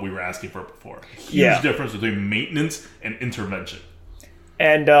than what we were asking for before. Huge difference between maintenance and intervention.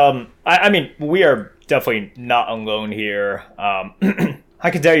 And, I mean, we are definitely not alone here. I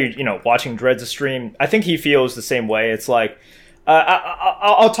can tell you, watching Dreads' stream, I think he feels the same way. It's like,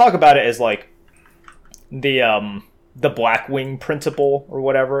 I'll talk about it as like the Blackwing principle or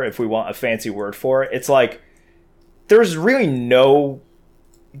whatever, if we want a fancy word for it. It's like, there's no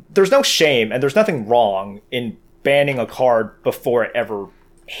shame and there's nothing wrong in banning a card before it ever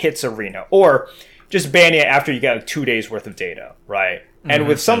hits Arena, or just banning it after you get like 2 days worth of data, right? Mm-hmm. And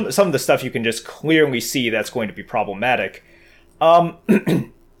with some of the stuff you can just clearly see that's going to be problematic.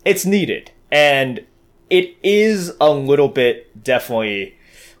 It's needed, and it is a little bit definitely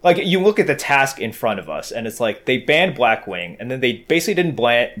like you look at the task in front of us, and it's like they banned Blackwing, and then they basically didn't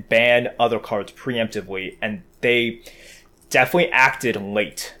ban other cards preemptively, and they definitely acted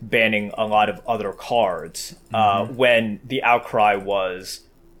late banning a lot of other cards when the outcry was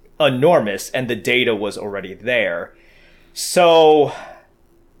enormous and the data was already there. So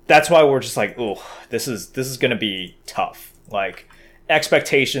that's why we're just like, oh, this is going to be tough. Like,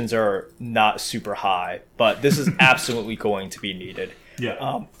 expectations are not super high, but this is absolutely going to be in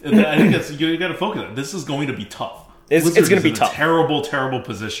Yeah. I think that's, you got to focus on it. This is going to be tough. It's going to be tough. Terrible, terrible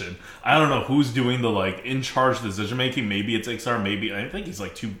position. I don't know who's doing the like in charge decision making. Maybe it's XR. Maybe I think he's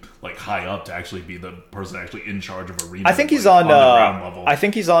like too like high up to actually be the person actually in charge of Arena. I think he's on the ground level. I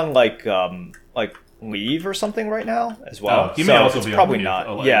think he's on like leave or something right now as well. He may also be probably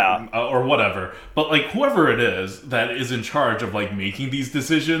on leave, not. Or whatever. But like whoever it is that is in charge of like making these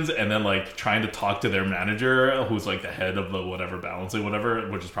decisions and then like trying to talk to their manager, who's like the head of the whatever balancing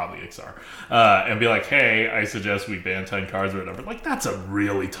whatever, which is probably XR, and be like, hey, I suggest we ban 10 cards or whatever. Like that's a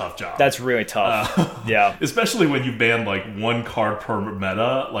really tough job. That's really tough. Yeah, especially when you ban like one card per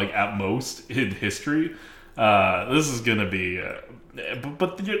meta, like at most in history. This is gonna be.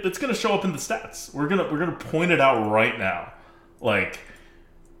 But it's going to show up in the stats. We're gonna point it out right now. Like,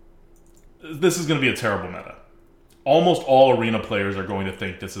 this is going to be a terrible meta. Almost all Arena players are going to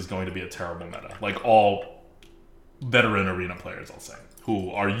think this is going to be a terrible meta. Like, all veteran Arena players, I'll say,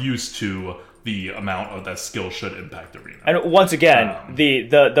 who are used to the amount of that skill should impact Arena. And once again, the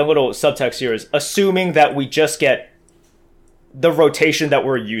little subtext here is assuming that we just get the rotation that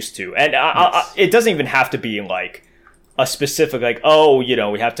we're used to. And it doesn't even have to be like a specific, like,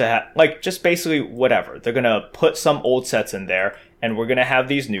 we have to have, like, just basically whatever. They're going to put some old sets in there, and we're going to have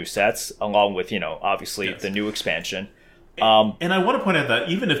these new sets, along with, obviously the new expansion. And I want to point out that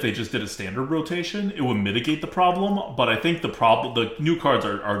even if they just did a standard rotation, it would mitigate the problem, but I think the new cards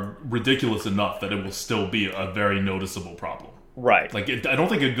are ridiculous enough that it will still be a very noticeable problem. Right. Like, I don't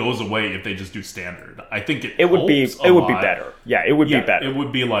think it goes away if they just do standard. I think it would be better. Yeah, it would be better. It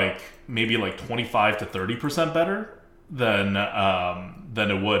would be like, maybe like 25 to 30% better than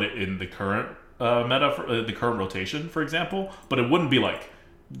it would in the current meta, for, the current rotation, for example. But it wouldn't be like,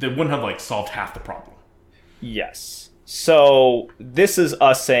 they wouldn't have like solved half the problem. Yes. So this is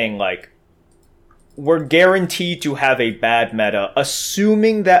us saying like, we're guaranteed to have a bad meta,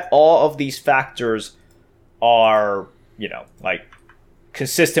 assuming that all of these factors are, like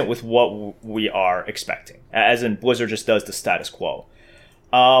consistent with what we are expecting. As in Blizzard just does the status quo.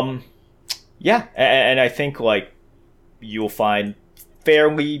 Yeah, and I think like, you'll find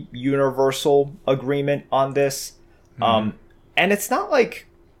fairly universal agreement on this. And it's not like,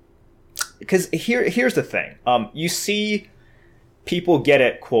 because here's the thing. You see people get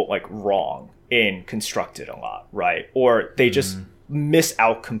it, quote, like wrong in Constructed a lot, right? Or they just miss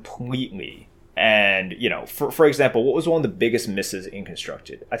out completely. And, you know, for example, what was one of the biggest misses in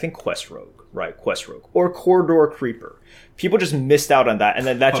Constructed? I think Quest Rogue, right? Quest Rogue. Or Corridor Creeper. People just missed out on that, and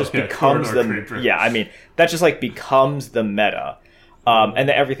then that just becomes the... Creeper. Yeah, I mean, that just, like, becomes the meta. And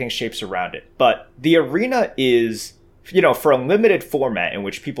then everything shapes around it. But the arena is, you know, for a limited format in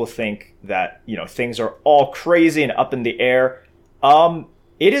which people think that, you know, things are all crazy and up in the air,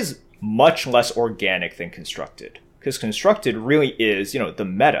 it is much less organic than Constructed. Because Constructed really is, you know, the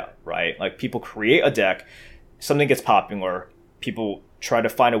meta, right? Like, people create a deck, something gets popular, people try to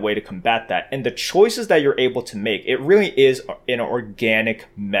find a way to combat that. And the choices that you're able to make, it really is an organic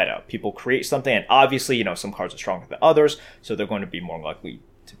meta. People create something, and obviously, you know, some cards are stronger than others, so they're going to be more likely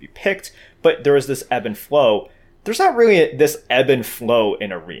to be picked. But there is this ebb and flow. There's not really this ebb and flow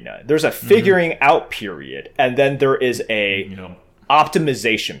in Arena. There's a figuring out period, and then there is a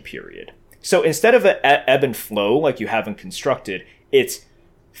optimization period. So instead of an ebb and flow like you have in Constructed, it's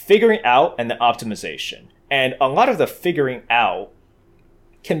figuring out and then optimization. And a lot of the figuring out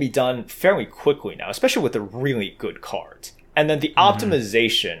can be done fairly quickly now, especially with the really good cards. And then the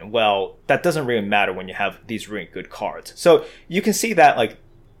optimization, well, that doesn't really matter when you have these really good cards. So you can see that, like,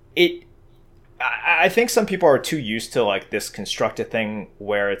 I think some people are too used to, like, this Constructed thing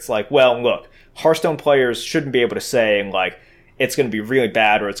where it's like, well, look, Hearthstone players shouldn't be able to say, like, it's going to be really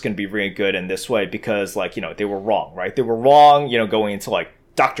bad or it's going to be really good in this way because, like, you know, they were wrong, right? They were wrong, you know, going into, like,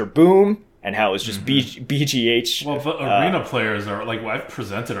 Dr. Boom and how it was just BGH. Well, but arena players are, like, I've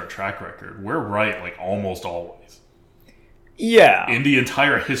presented our track record. We're right, like, almost always. Yeah. In the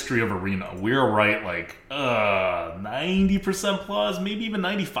entire history of Arena, we're right, like, 90% plus, maybe even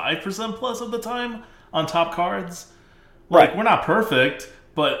 95% plus of the time on top cards. Like, right. We're not perfect,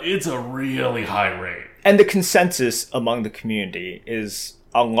 but it's a really high rate. And the consensus among the community is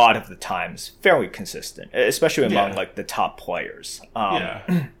a lot of the times fairly consistent, especially among like the top players.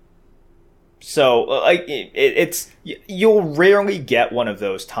 So like it's you'll rarely get one of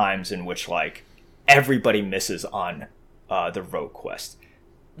those times in which like everybody misses on the Rogue Quest.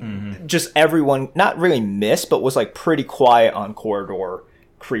 Just everyone not really missed, but was like pretty quiet on Corridor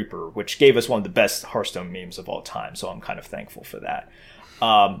Creeper, which gave us one of the best Hearthstone memes of all time. So I'm kind of thankful for that.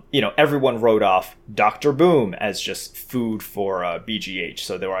 You know, everyone wrote off Dr. Boom as just food for BGH,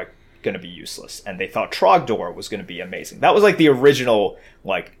 so they were like, going to be useless. And they thought Trogdor was going to be amazing. That was like the original,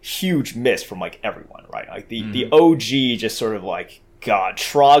 like, huge miss from like everyone, right? Like the OG just sort of like, God,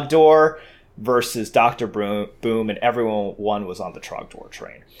 Trogdor versus Dr. Boom, and everyone was on the Trogdor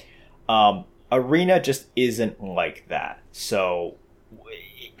train. Arena just isn't like that. So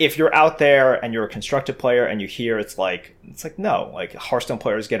if you're out there and you're a Constructed player and you hear it's like no, like Hearthstone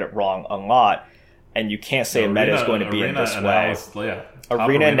players get it wrong a lot, and you can't say a meta is going to be in this way.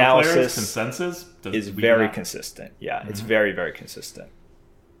 Arena analysis consensus is very consistent. Yeah, it's very, very consistent.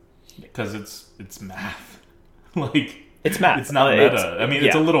 Because it's math. Like it's math. It's not meta. I mean,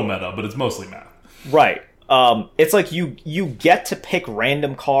 it's a little meta, but it's mostly math. Right. It's like you get to pick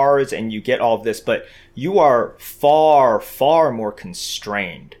random cards and you get all of this, but you are far, far more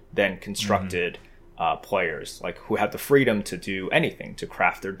constrained than Constructed players, like who have the freedom to do anything, to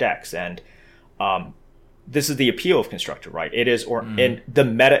craft their decks. And this is the appeal of Constructed, right? It is, and the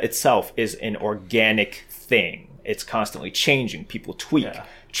meta itself is an organic thing. It's constantly changing. People tweak,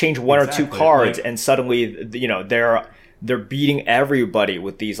 change one or two cards, and suddenly, you know, they're beating everybody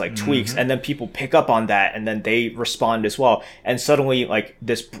with these like tweaks, and then people pick up on that, and then they respond as well, and suddenly like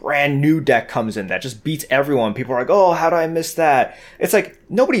this brand new deck comes in that just beats everyone. People are like, oh, how did I miss that? It's like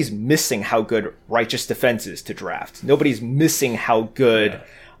nobody's missing how good Righteous Defense is to draft. Nobody's missing how good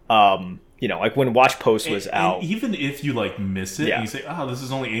you know, like when Watch Post was out. And even if you like miss it, and you say, oh, this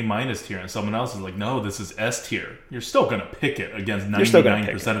is only A- tier, and someone else is like, no, this is S tier, you're still going to pick it against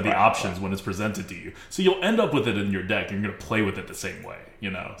 99% of the options when it's presented to you. So you'll end up with it in your deck, and you're going to play with it the same way,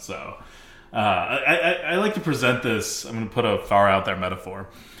 you know? So I like to present this, I'm going to put a far out there metaphor.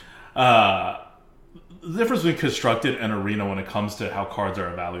 The difference between Constructed and Arena when it comes to how cards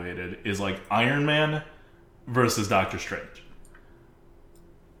are evaluated is like Iron Man versus Doctor Strange.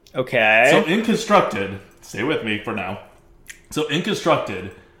 Okay. So in Constructed, stay with me for now. So in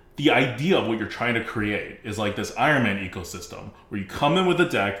Constructed, the idea of what you're trying to create is like this Iron Man ecosystem where you come in with a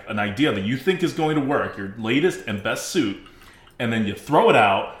deck, an idea that you think is going to work, your latest and best suit, and then you throw it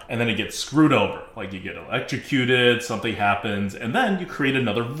out, and then it gets screwed over. Like you get electrocuted, something happens, and then you create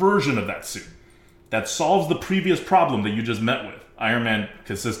another version of that suit that solves the previous problem that you just met with. Iron Man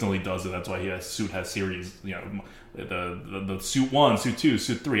consistently does it. That's why suit has series, you know, the suit 1, suit 2,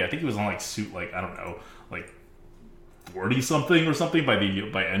 suit 3. I think he was on like suit like, I don't know, like 40 something or something by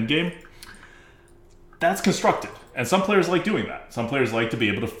Endgame. That's Constructed. And some players like doing that. Some players like to be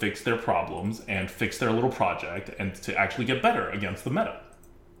able to fix their problems and fix their little project and to actually get better against the meta.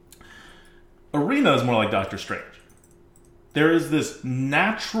 Arena is more like Doctor Strange. There is this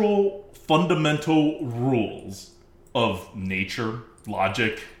natural, fundamental rules of nature,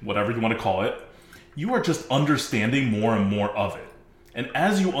 logic, whatever you want to call it. You are just understanding more and more of it. And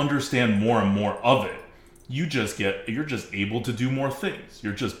as you understand more and more of it, you're just able to do more things.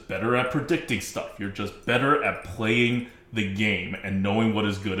 You're just better at predicting stuff. You're just better at playing the game and knowing what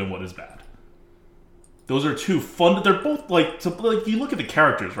is good and what is bad. Those are two fun. They're both like you look at the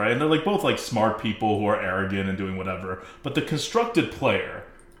characters, right? And they're like both like smart people who are arrogant and doing whatever. But the constructed player,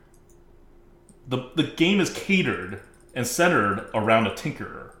 the game is catered and centered around a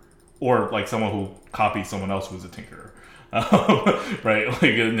tinkerer, or like someone who copies someone else who's a tinkerer, right? Like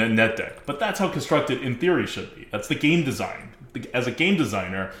a net deck. But that's how constructed in theory should be. That's the game design. As a game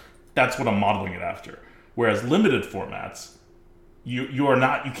designer, that's what I'm modeling it after. Whereas limited formats, you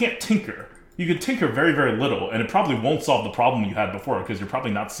can't tinker. You can tinker very, very little, and it probably won't solve the problem you had before because you're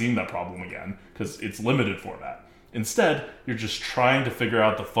probably not seeing that problem again because it's limited format. Instead, you're just trying to figure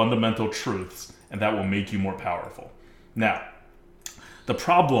out the fundamental truths, and that will make you more powerful. Now, the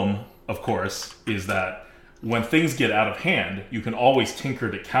problem, of course, is that when things get out of hand, you can always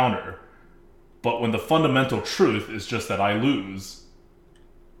tinker to counter, but when the fundamental truth is just that I lose,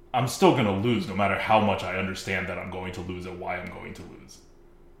 I'm still going to lose no matter how much I understand that I'm going to lose and why I'm going to lose.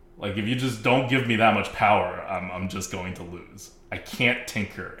 Like, if you just don't give me that much power, I'm just going to lose. I can't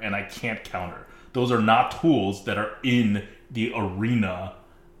tinker, and I can't counter. Those are not tools that are in the Arena,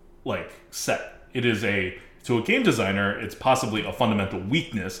 like, set. It is to a game designer, it's possibly a fundamental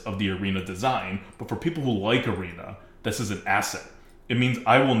weakness of the Arena design, but for people who like Arena, this is an asset. It means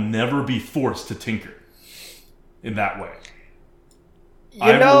I will never be forced to tinker in that way.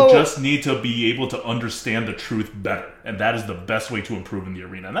 I will just need to be able to understand the truth better. And that is the best way to improve in the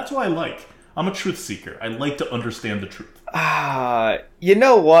Arena. And that's what I like. I'm a truth seeker. I like to understand the truth. You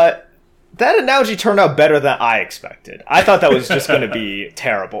know what? That analogy turned out better than I expected. I thought that was just going to be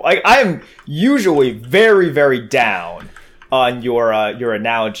terrible. Like, I'm usually very, very down on your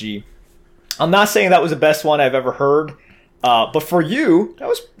analogy. I'm not saying that was the best one I've ever heard. But for you, that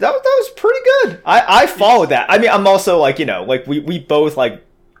was pretty good. I followed that. I mean, I'm also like, we both like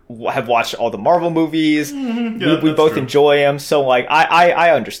have watched all the Marvel movies. Mm-hmm. Yeah, we both enjoy them. So like, I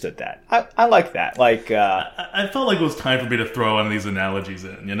understood that. I like that. Like, I felt like it was time for me to throw one of these analogies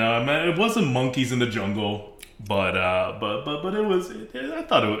in. I mean, it wasn't monkeys in the jungle, but it was. I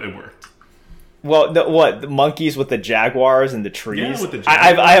thought it worked. Well, the monkeys with the jaguars and the trees? Yeah, with the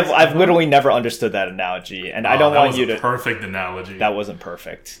jaguars. I've literally never understood that analogy, and I don't want you to... That was a perfect analogy. That wasn't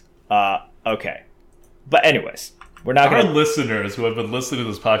perfect. Okay. But anyways, we're not going to... Our listeners who have been listening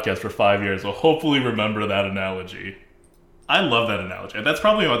to this podcast for 5 years will hopefully remember that analogy. I love that analogy. That's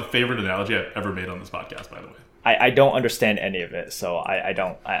probably my favorite analogy I've ever made on this podcast, by the way. I don't understand any of it, so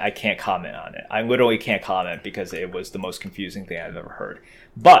I can't comment on it. I literally can't comment because it was the most confusing thing I've ever heard.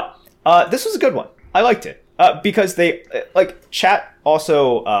 But... this was a good one. I liked it. Because they, like, chat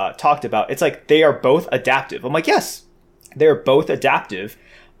also talked about, it's like they are both adaptive. I'm like, yes, they're both adaptive.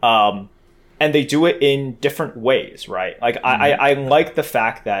 And they do it in different ways, right? Like, I like the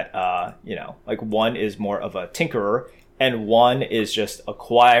fact that, like, one is more of a tinkerer and one is just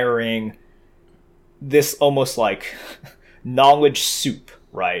acquiring this almost like knowledge soup,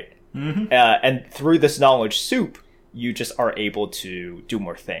 right? Mm-hmm. And through this knowledge soup, you just are able to do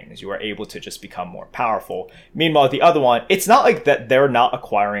more things. You are able to just become more powerful. Meanwhile, the other one, it's not like that they're not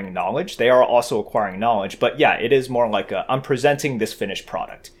acquiring knowledge. They are also acquiring knowledge. But yeah, it is more like I'm presenting this finished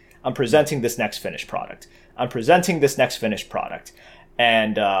product. I'm presenting this next finished product. I'm presenting this next finished product.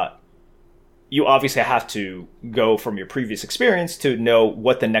 And you obviously have to go from your previous experience to know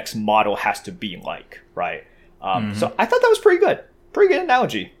what the next model has to be like, right? So I thought that was pretty good. Pretty good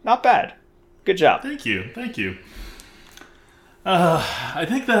analogy. Not bad. Good job. Thank you. I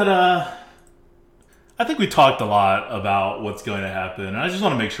think we talked a lot about what's going to happen, and I just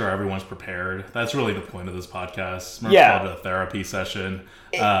want to make sure everyone's prepared. That's really the point of this podcast. Merps called it a therapy session.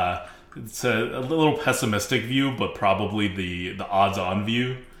 It's a little pessimistic view, but probably the odds-on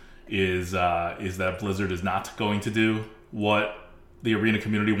view is that Blizzard is not going to do what the Arena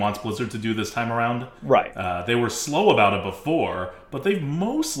community wants Blizzard to do this time around. Right. They were slow about it before, but they've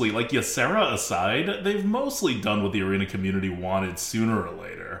mostly, like Ysera aside, they've mostly done what the Arena community wanted sooner or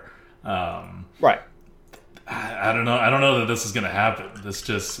later. Right. I don't know. I don't know that this is going to happen.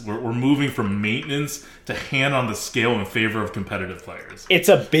 We're moving from maintenance to hand on the scale in favor of competitive players. It's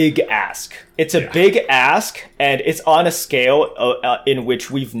a big ask. Big ask, and it's on a scale in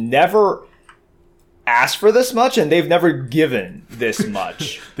which we've never asked for this much, and they've never given this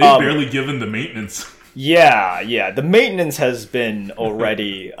much. They've barely given the maintenance. Yeah. The maintenance has been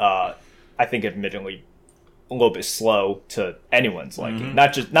already, I think, admittedly, a little bit slow to anyone's liking.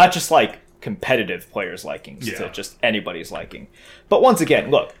 Not just like competitive players' likings, to just anybody's liking. But once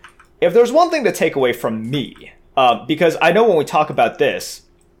again, look, if there's one thing to take away from me, because I know when we talk about this,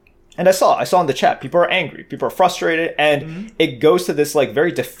 and I saw in the chat, people are angry, people are frustrated, and it goes to this like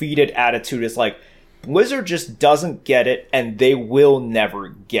very defeated attitude. It's like Blizzard just doesn't get it, and they will never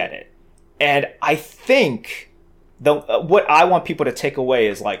get it. And I think what I want people to take away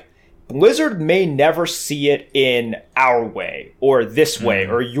is like, Blizzard may never see it in our way or this way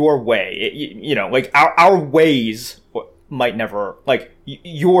or your way. Like our ways might never, like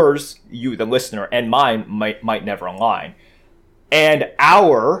yours, you the listener, and mine might never align. And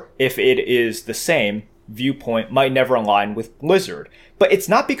our, if it is the same viewpoint, might never align with Blizzard. But it's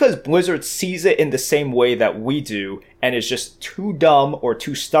not because Blizzard sees it in the same way that we do and is just too dumb or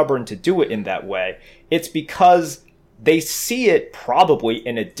too stubborn to do it in that way. It's because they see it probably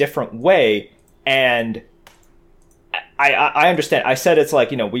in a different way, and I understand. I said it's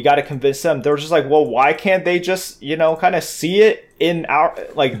like, we got to convince them. They're just like, well, why can't they just, kind of see it in our,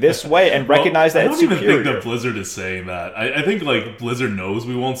 like, this way and recognize that it's superior? I don't even think that Blizzard is saying that. I think, like, Blizzard knows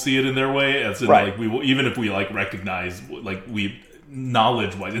we won't see it in their way, as in, like, we will, even if we, like, recognize, like, we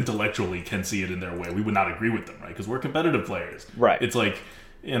knowledge-wise, intellectually can see it in their way, we would not agree with them, right? Because we're competitive players. Right. It's like,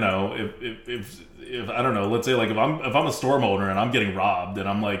 if I don't know, let's say like if I'm a storm owner and I'm getting robbed and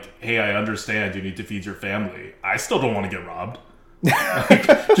I'm like, hey, I understand you need to feed your family, I still don't want to get robbed. Like,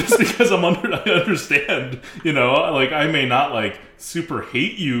 just because I understand, like I may not like super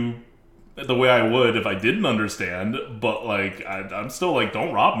hate you the way I would if I didn't understand, but like I'm still like,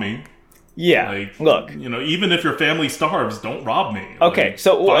 don't rob me. Yeah, like, look, even if your family starves, don't rob me. Okay, like,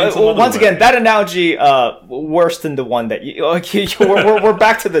 so once again, that analogy worse than the one that we're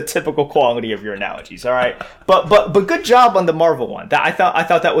back to the typical quality of your analogies. All right, but good job on the Marvel one. That I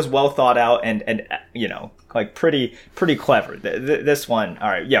thought that was well thought out and like pretty clever. This one, all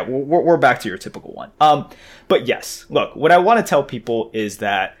right, yeah, we're back to your typical one. But yes, look, what I want to tell people is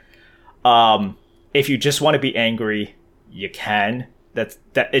that if you just want to be angry, you can. That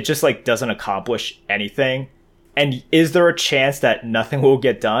it just like doesn't accomplish anything. And is there a chance that nothing will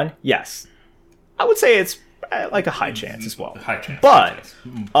get done? Yes, I would say it's like a high chance as well. High chance, but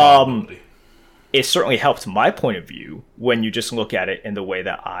it certainly helped my point of view when you just look at it in the way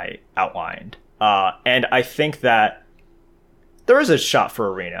that I outlined. And I think that there is a shot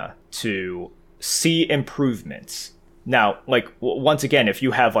for Arena to see improvements. Now, like once again, if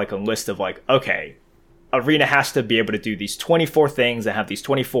you have like a list of like, okay, Arena has to be able to do these 24 things and have these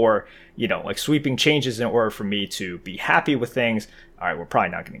 24, like sweeping changes in order for me to be happy with things. All right, we're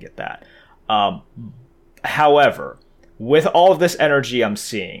probably not going to get that. However, with all of this energy I'm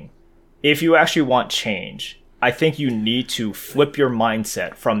seeing, if you actually want change, I think you need to flip your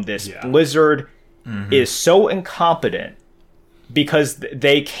mindset from this Blizzard is so incompetent because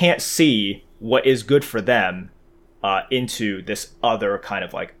they can't see what is good for them into this other kind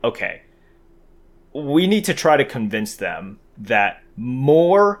of like, okay, we need to try to convince them that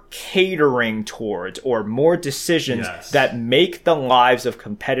more catering towards or more decisions that make the lives of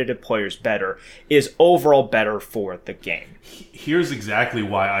competitive players better is overall better for the game. Here's exactly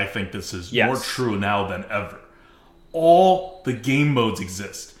why I think this is more true now than ever. All the game modes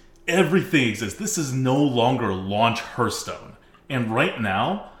exist. Everything exists. This is no longer launch Hearthstone. And right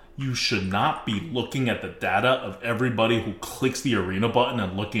now, you should not be looking at the data of everybody who clicks the arena button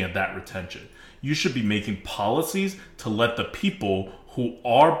and looking at that retention. You should be making policies to let the people who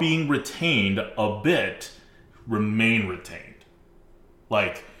are being retained a bit remain retained.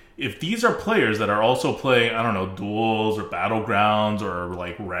 Like, if these are players that are also playing, I don't know, duels or battlegrounds or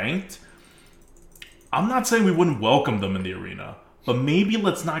like ranked, I'm not saying we wouldn't welcome them in the arena, but maybe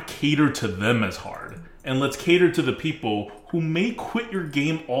let's not cater to them as hard. And let's cater to the people who may quit your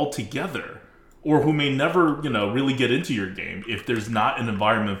game altogether. Or who may never, really get into your game if there's not an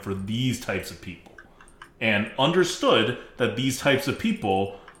environment for these types of people. And understood that these types of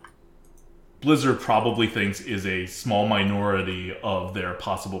people, Blizzard probably thinks is a small minority of their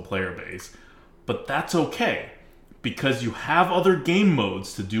possible player base. But that's okay, because you have other game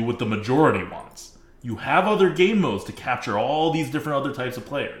modes to do what the majority wants. You have other game modes to capture all these different other types of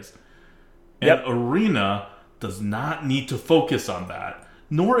players. And Arena does not need to focus on that.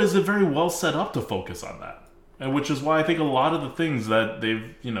 Nor is it very well set up to focus on that. And which is why I think a lot of the things that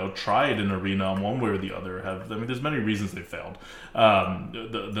they've, tried in Arena one way or the other there's many reasons they failed.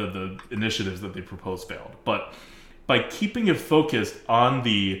 The initiatives that they proposed failed. But by keeping it focused on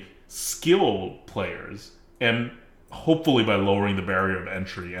the skill players, and hopefully by lowering the barrier of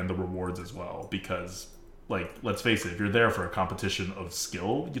entry and the rewards as well, because like, let's face it, if you're there for a competition of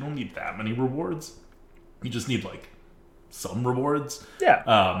skill, you don't need that many rewards. You just need like some rewards. Yeah.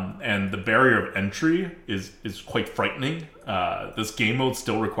 And the barrier of entry is quite frightening. This game mode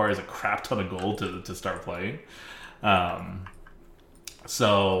still requires a crap ton of gold to start playing.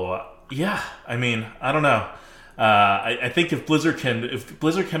 So yeah, I mean, I don't know. I think if Blizzard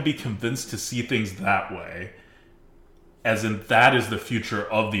can be convinced to see things that way, as in that is the future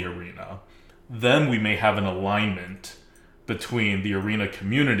of the arena, then we may have an alignment between the arena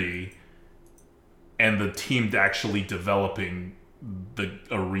community and the team actually developing the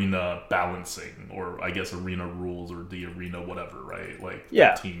arena balancing, or I guess arena rules, or the arena whatever, right? Like,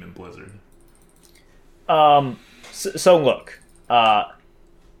 yeah. The team in Blizzard. So look,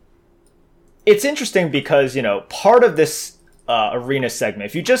 it's interesting because, you know, part of this arena segment,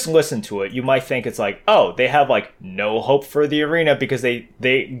 if you just listen to it, you might think it's like, oh, they have like no hope for the arena because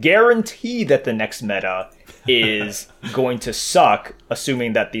they guarantee that the next meta is going to suck,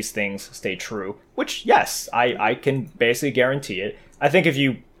 assuming that these things stay true. Which, yes, I can basically guarantee it. I think if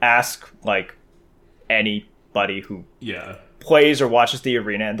you ask like anybody who plays or watches the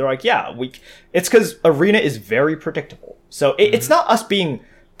arena, and they're like, yeah, it's because arena is very predictable. So it's not us being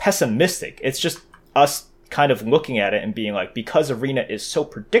pessimistic. It's just us kind of looking at it and being like, because arena is so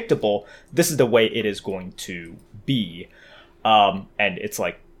predictable, this is the way it is going to be. And it's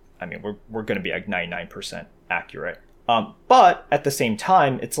like, I mean, we're going to be like 99% accurate. But at the same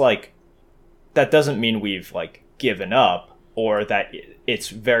time, it's like, that doesn't mean we've like given up, or that it's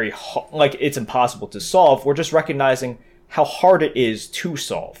very like it's impossible to solve. We're just recognizing how hard it is to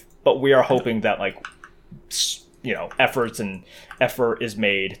solve, but we are hoping that like, you know, effort is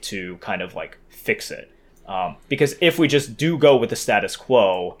made to kind of like fix it. Because if we just do go with the status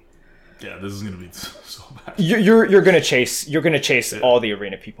quo, yeah, this is gonna be so bad. You're gonna chase all the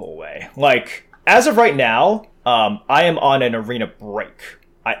arena people away. Like, as of right now, I am on an arena break.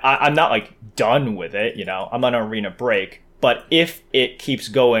 I'm not like done with it, you know. I'm on an arena break, but if it keeps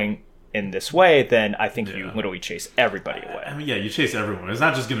going in this way, then I think you literally chase everybody away. I mean, yeah, you chase everyone. It's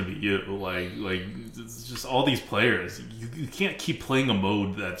not just going to be you. Like it's just all these players. You can't keep playing a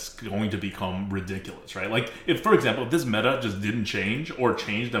mode that's going to become ridiculous, right? Like, if, for example, if this meta just didn't change, or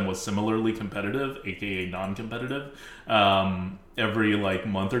changed and was similarly competitive, aka non-competitive, every like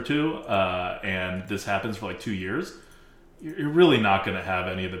month or two, and this happens for like 2 years, you're really not going to have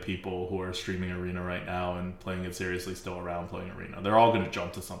any of the people who are streaming Arena right now and playing it seriously still around playing Arena. They're all going to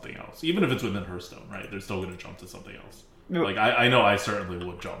jump to something else. Even if it's within Hearthstone, right? They're still going to jump to something else. Like, I know I certainly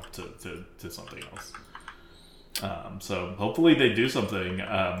would jump to something else. So hopefully they do something,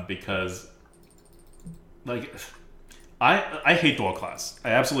 because, like, I hate dual class. I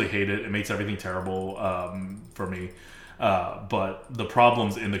absolutely hate it. It makes everything terrible for me. But the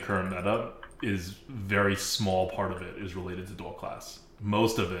problems in the current meta is very small part of it is related to dual class.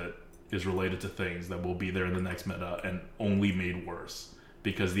 Most of it is related to things that will be there in the next meta and only made worse,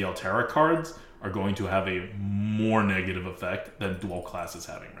 because the Altera cards are going to have a more negative effect than dual class is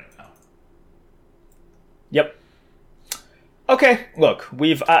having right now. Yep. Okay, look,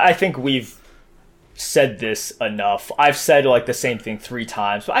 I think we've said this enough. I've said like the same thing 3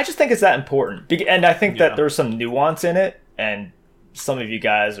 times, but I just think it's that important. And I think that there's some nuance in it, and some of you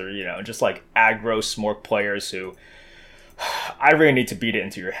guys are, you know, just like aggro smork players who I really need to beat it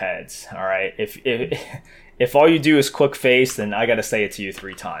into your heads. All right. If all you do is quick face, then I got to say it to you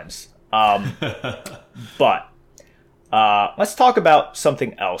 3 times. But let's talk about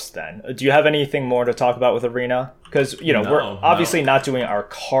something else then. Do you have anything more to talk about with Arena? Because, you know, we're obviously not doing our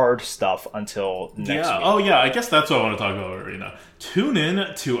card stuff until next week. Oh, yeah. I guess that's what I want to talk about with Arena. Tune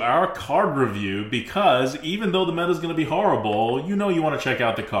in to our card review, because even though the meta is going to be horrible, you know you want to check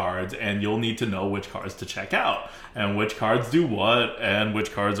out the cards, and you'll need to know which cards to check out, and which cards do what, and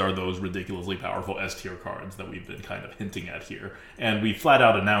which cards are those ridiculously powerful S-tier cards that we've been kind of hinting at here. And we flat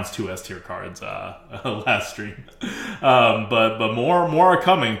out announced 2 S-tier cards last stream. But more are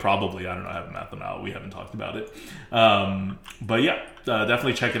coming, probably. I don't know. I haven't mapped them out. We haven't talked about it. But yeah,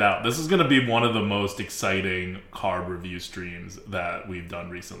 definitely check it out. This is going to be one of the most exciting card review streams that we've done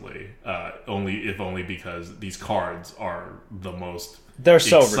recently. Only because these cards are the most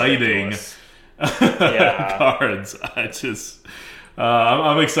exciting cards.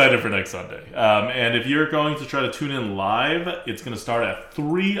 I'm excited for next Sunday. And if you're going to try to tune in live, it's going to start at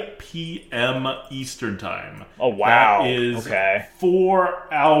 3 p.m. Eastern time. Oh, wow. That is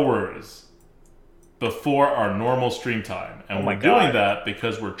 4 hours before our normal stream time. And we're doing that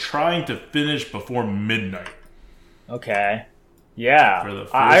because we're trying to finish before midnight. Okay. Yeah. For the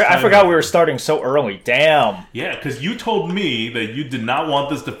first I time forgot we ever. were starting so early. Damn. Yeah, because you told me that you did not want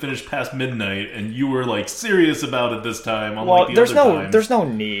this to finish past midnight, and you were like serious about it this time. Well, Unlike there's the other no times. there's no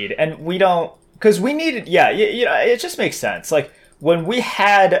need, and we don't, because we needed. Yeah, you know, it just makes sense. Like when we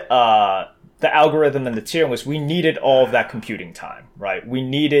had the algorithm and the tiering list, we needed all of that computing time, right? We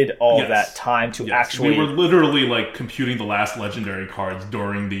needed all of that time to actually. We were literally like computing the last legendary cards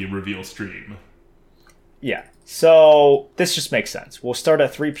during the reveal stream. Yeah. So this just makes sense. We'll start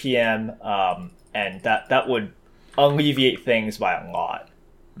at 3 p.m. And that would alleviate things by a lot.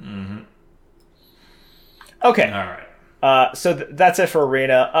 Mm-hmm. Okay. All right. So that's it for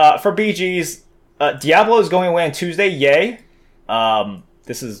Arena. For BGs, Diablo is going away on Tuesday. Yay.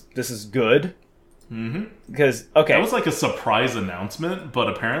 This is good. Mm-hmm. Because okay, that was like a surprise announcement, but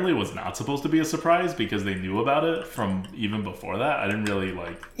apparently it was not supposed to be a surprise because they knew about it from even before that. I didn't really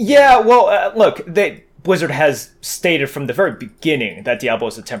like. Yeah. Well, look, Blizzard has stated from the very beginning that Diablo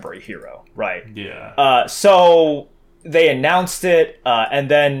is a temporary hero, right? Yeah. So they announced it, and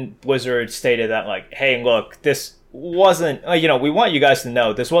then Blizzard stated that, like, hey, look, this wasn't, we want you guys to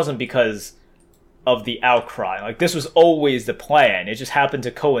know this wasn't because of the outcry. Like, this was always the plan. It just happened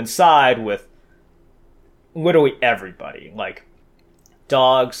to coincide with literally everybody. Like,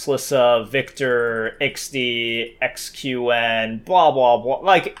 Dog, Slissa, Victor, XD, XQN, blah, blah, blah.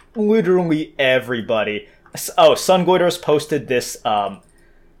 Like, literally everybody. Oh, Sungoiters posted this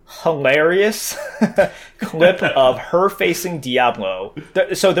hilarious clip of her facing Diablo.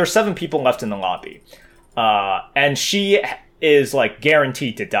 So there's 7 people left in the lobby. And she is, like,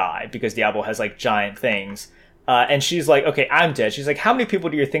 guaranteed to die because Diablo has, like, giant things. And she's like, okay, I'm dead. She's like, how many people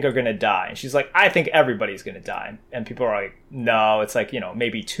do you think are going to die? And she's like, I think everybody's going to die. And people are like, no, it's like,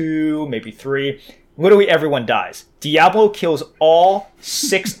 maybe 2, maybe 3. Literally everyone dies. Diablo kills all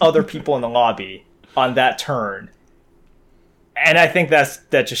 6 other people in the lobby on that turn. And I think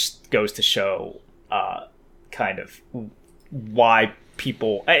that just goes to show kind of why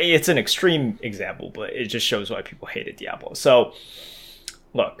people... It's an extreme example, but it just shows why people hated Diablo. So,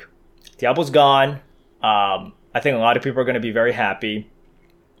 look, Diablo's gone. I think a lot of people are going to be very happy.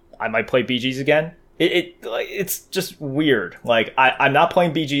 I might play BGs again. It's just weird. Like, I'm not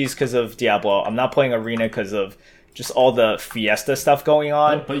playing BGs because of Diablo. I'm not playing Arena because of just all the Fiesta stuff going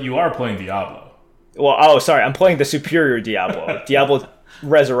on. But you are playing Diablo. Well, sorry. I'm playing the superior Diablo. Diablo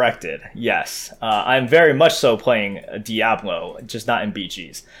Resurrected. Yes. I'm very much so playing Diablo, just not in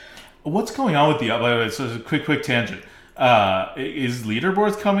BGs. What's going on with Diablo? So it's a quick tangent. Is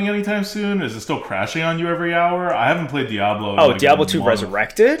leaderboards coming anytime soon? Is it still crashing on you every hour? I haven't played Diablo. Oh, Diablo 2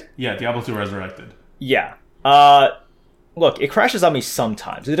 Resurrected? Yeah, Diablo 2 Resurrected. Yeah. Look, it crashes on me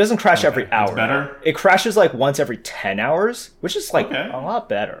sometimes. It doesn't crash every hour. It's better? It crashes like once every 10 hours, which is like a lot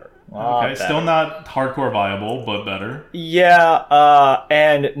better. Still not hardcore viable, but better. Yeah,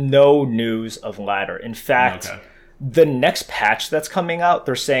 and no news of ladder. In fact, the next patch that's coming out,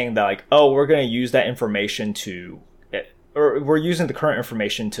 they're saying that, like, oh, we're going to use that information or we're using the current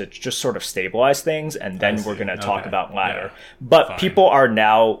information to just sort of stabilize things, and then we're going to talk about ladder. Yeah. But people are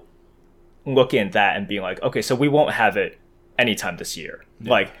now looking at that and being like, okay, so we won't have it anytime this year.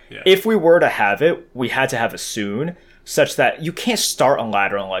 If we were to have it, we had to have it soon, such that you can't start on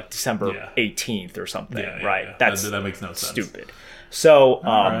ladder on like December 18th or something, right? That makes no sense. Stupid.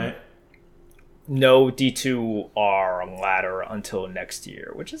 So, no D2R on ladder until next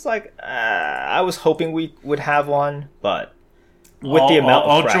year, which is like, I was hoping we would have one, but with the amount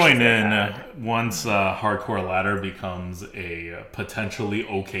of I'll join in once hardcore ladder becomes a potentially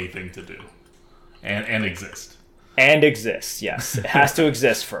okay thing to do and exist. And exists, yes. It has to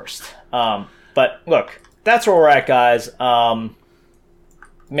exist first. But look, that's where we're at, guys.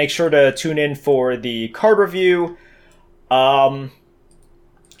 Make sure to tune in for the card review.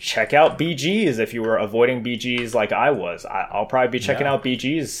 Check out BGs if you were avoiding BGs like I was. I'll probably be checking out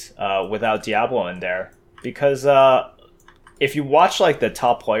BGs without Diablo in there. Because if you watch like the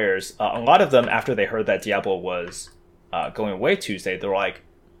top players, a lot of them, after they heard that Diablo was going away Tuesday, they're like,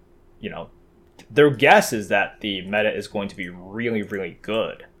 their guess is that the meta is going to be really, really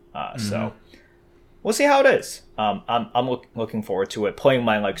good. So we'll see how it is. I'm looking forward to it. Playing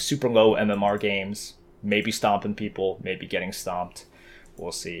my like super low MMR games, maybe stomping people, maybe getting stomped.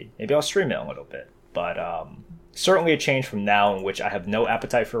 We'll see. Maybe I'll stream it a little bit. But certainly a change from now, in which I have no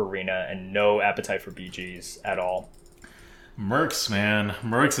appetite for Arena and no appetite for BGs at all. Mercs, man.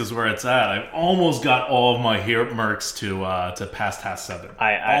 Mercs is where it's at. I've almost got all of my hero Mercs to past Task 7.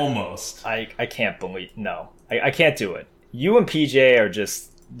 Almost. I can't believe... No. I can't do it. You and PJ are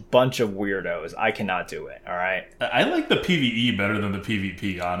just bunch of weirdos. I cannot do it. All right. I like the PvE better than the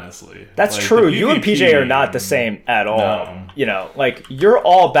PvP, honestly. That's like, true. You and PJ are not the same at all. No. You know, like you're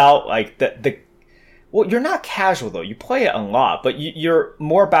all about like the. Well, you're not casual though. You play it a lot, but you're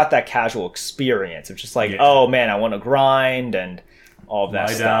more about that casual experience of just like, oh man, I want to grind and all of that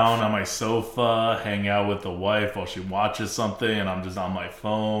stuff. Lie down on my sofa, hang out with the wife while she watches something, and I'm just on my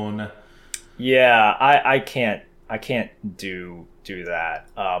phone. Yeah, I can't do that.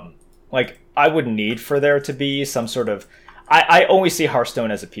 Like I would need for there to be some sort of. I only see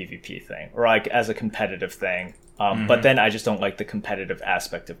Hearthstone as a PvP thing or like as a competitive thing. But then I just don't like the competitive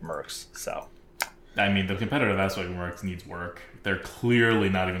aspect of Mercs. So. I mean, the competitive aspect of Mercs needs work. They're clearly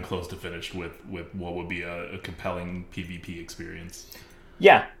not even close to finished with what would be a compelling PvP experience.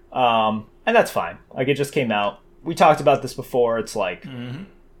 Yeah, and that's fine. Like, it just came out. We talked about this before. It's like,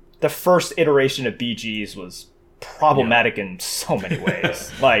 the first iteration of BGs was problematic in so many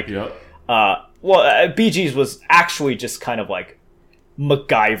ways. Like, BGs was actually just kind of like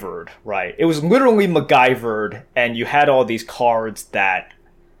MacGyvered, right? It was literally MacGyvered, and you had all these cards that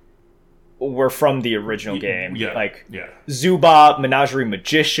were from the original game. Zubat, Menagerie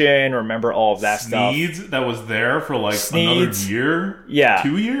Magician, remember all of that stuff. Sneeds, that was there for like another year? Yeah.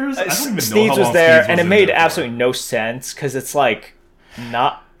 2 years? I don't even know Sneeds how was long there, Sneeds and was it made there absolutely no sense, because it's like,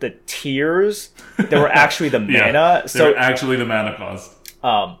 not the tiers, they were actually the mana. They were actually the mana cost.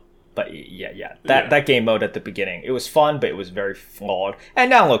 But that game mode at the beginning, it was fun, but it was very flawed.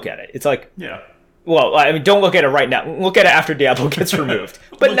 And now look at it. It's like... Well, I mean, don't look at it right now. Look at it after Diablo gets removed.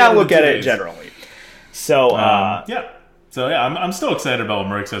 But now look at it generally. So, I'm still excited about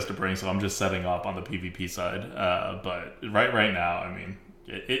what Mercs has to bring, so I'm just setting up on the PvP side. But right now, I mean,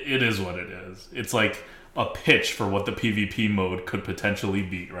 it is what it is. It's like a pitch for what the PvP mode could potentially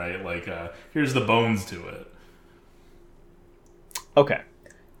be, right? Like, here's the bones to it. Okay.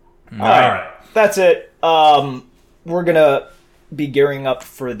 All right. That's it. We're going to be gearing up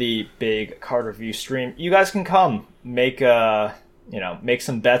for the big card review stream. You guys can come make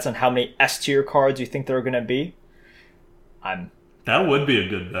some bets on how many S tier cards you think there are going to be. That would be a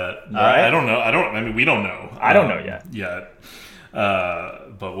good bet. Right? I don't know. I mean, we don't know. I don't know yet.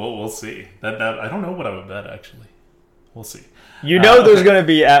 But we'll see. That I don't know what I would bet actually. We'll see. There's going to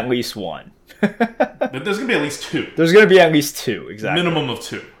be at least one. But there's going to be at least two. There's going to be at least two. Exactly. Minimum of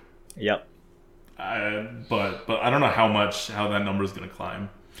two. Yep. But I don't know how that number is going to climb.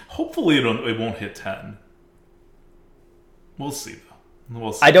 Hopefully it won't hit 10. We'll see though.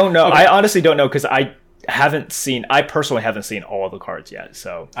 We'll see. I don't know. Okay. I honestly don't know because I personally haven't seen all of the cards yet.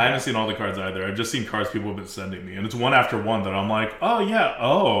 So I haven't seen all the cards either. I've just seen cards people have been sending me, and it's one after one that I'm like, oh yeah,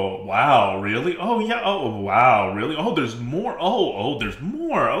 oh wow, really? Oh yeah, oh wow, really? Oh, there's more. Oh, there's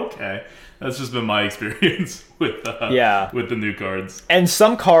more. Okay. That's just been my experience with the new cards. And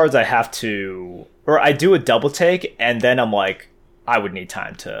some cards I do a double take, and then I'm like, I would need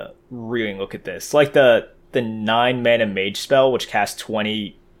time to really look at this. Like the 9 mana mage spell, which casts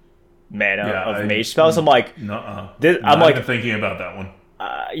 20 mana of mage spells. I'm like, I'm like even thinking about that one.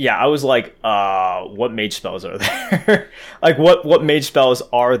 I was like, what mage spells are there? Like what mage spells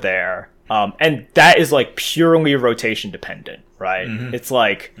are there? And that is like purely rotation dependent, right? Mm-hmm. It's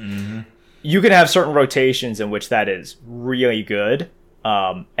like you can have certain rotations in which that is really good.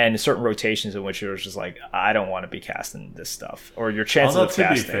 And certain rotations in which you're just like, I don't want to be casting this stuff, or your chances of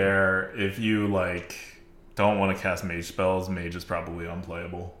casting. To be fair, if you like don't want to cast mage spells, mage is probably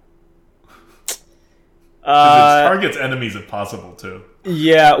unplayable. It targets enemies if possible too.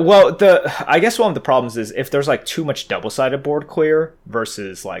 Yeah, well, I guess one of the problems is if there's like too much double-sided board clear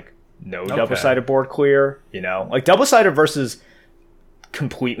versus like no double-sided board clear. Like double-sided versus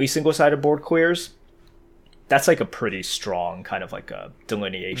completely single-sided board clears. That's like a pretty strong kind of like a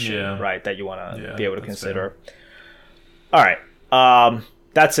delineation, right? That you want to be able to consider. Fair. All right.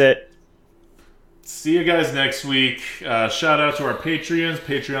 That's it. See you guys next week. Shout out to our Patreons,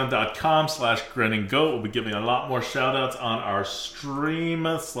 patreon.com/grinandgoat. We'll be giving a lot more shout outs on our stream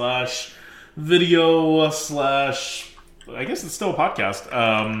 /video/ I guess it's still a podcast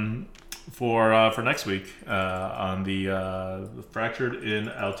for next week on the Fractured in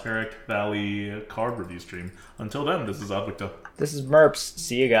Alteric Valley card review stream. Until then, this is ADWCTA. This is Merps.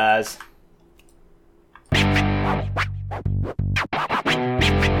 See you guys.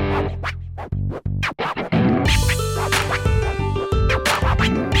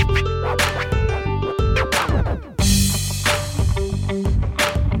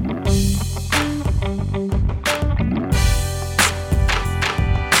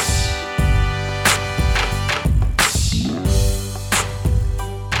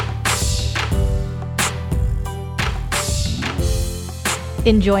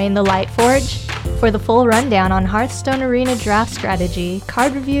 Enjoying the Lightforge? For the full rundown on Hearthstone Arena draft strategy,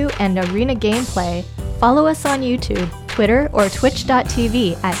 card review, and arena gameplay, follow us on YouTube, Twitter, or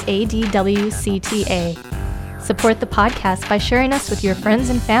twitch.tv at ADWCTA. Support the podcast by sharing us with your friends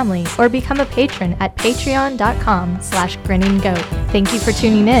and family, or become a patron at patreon.com/grinninggoat. Thank you for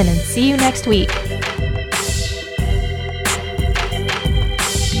tuning in, and see you next week.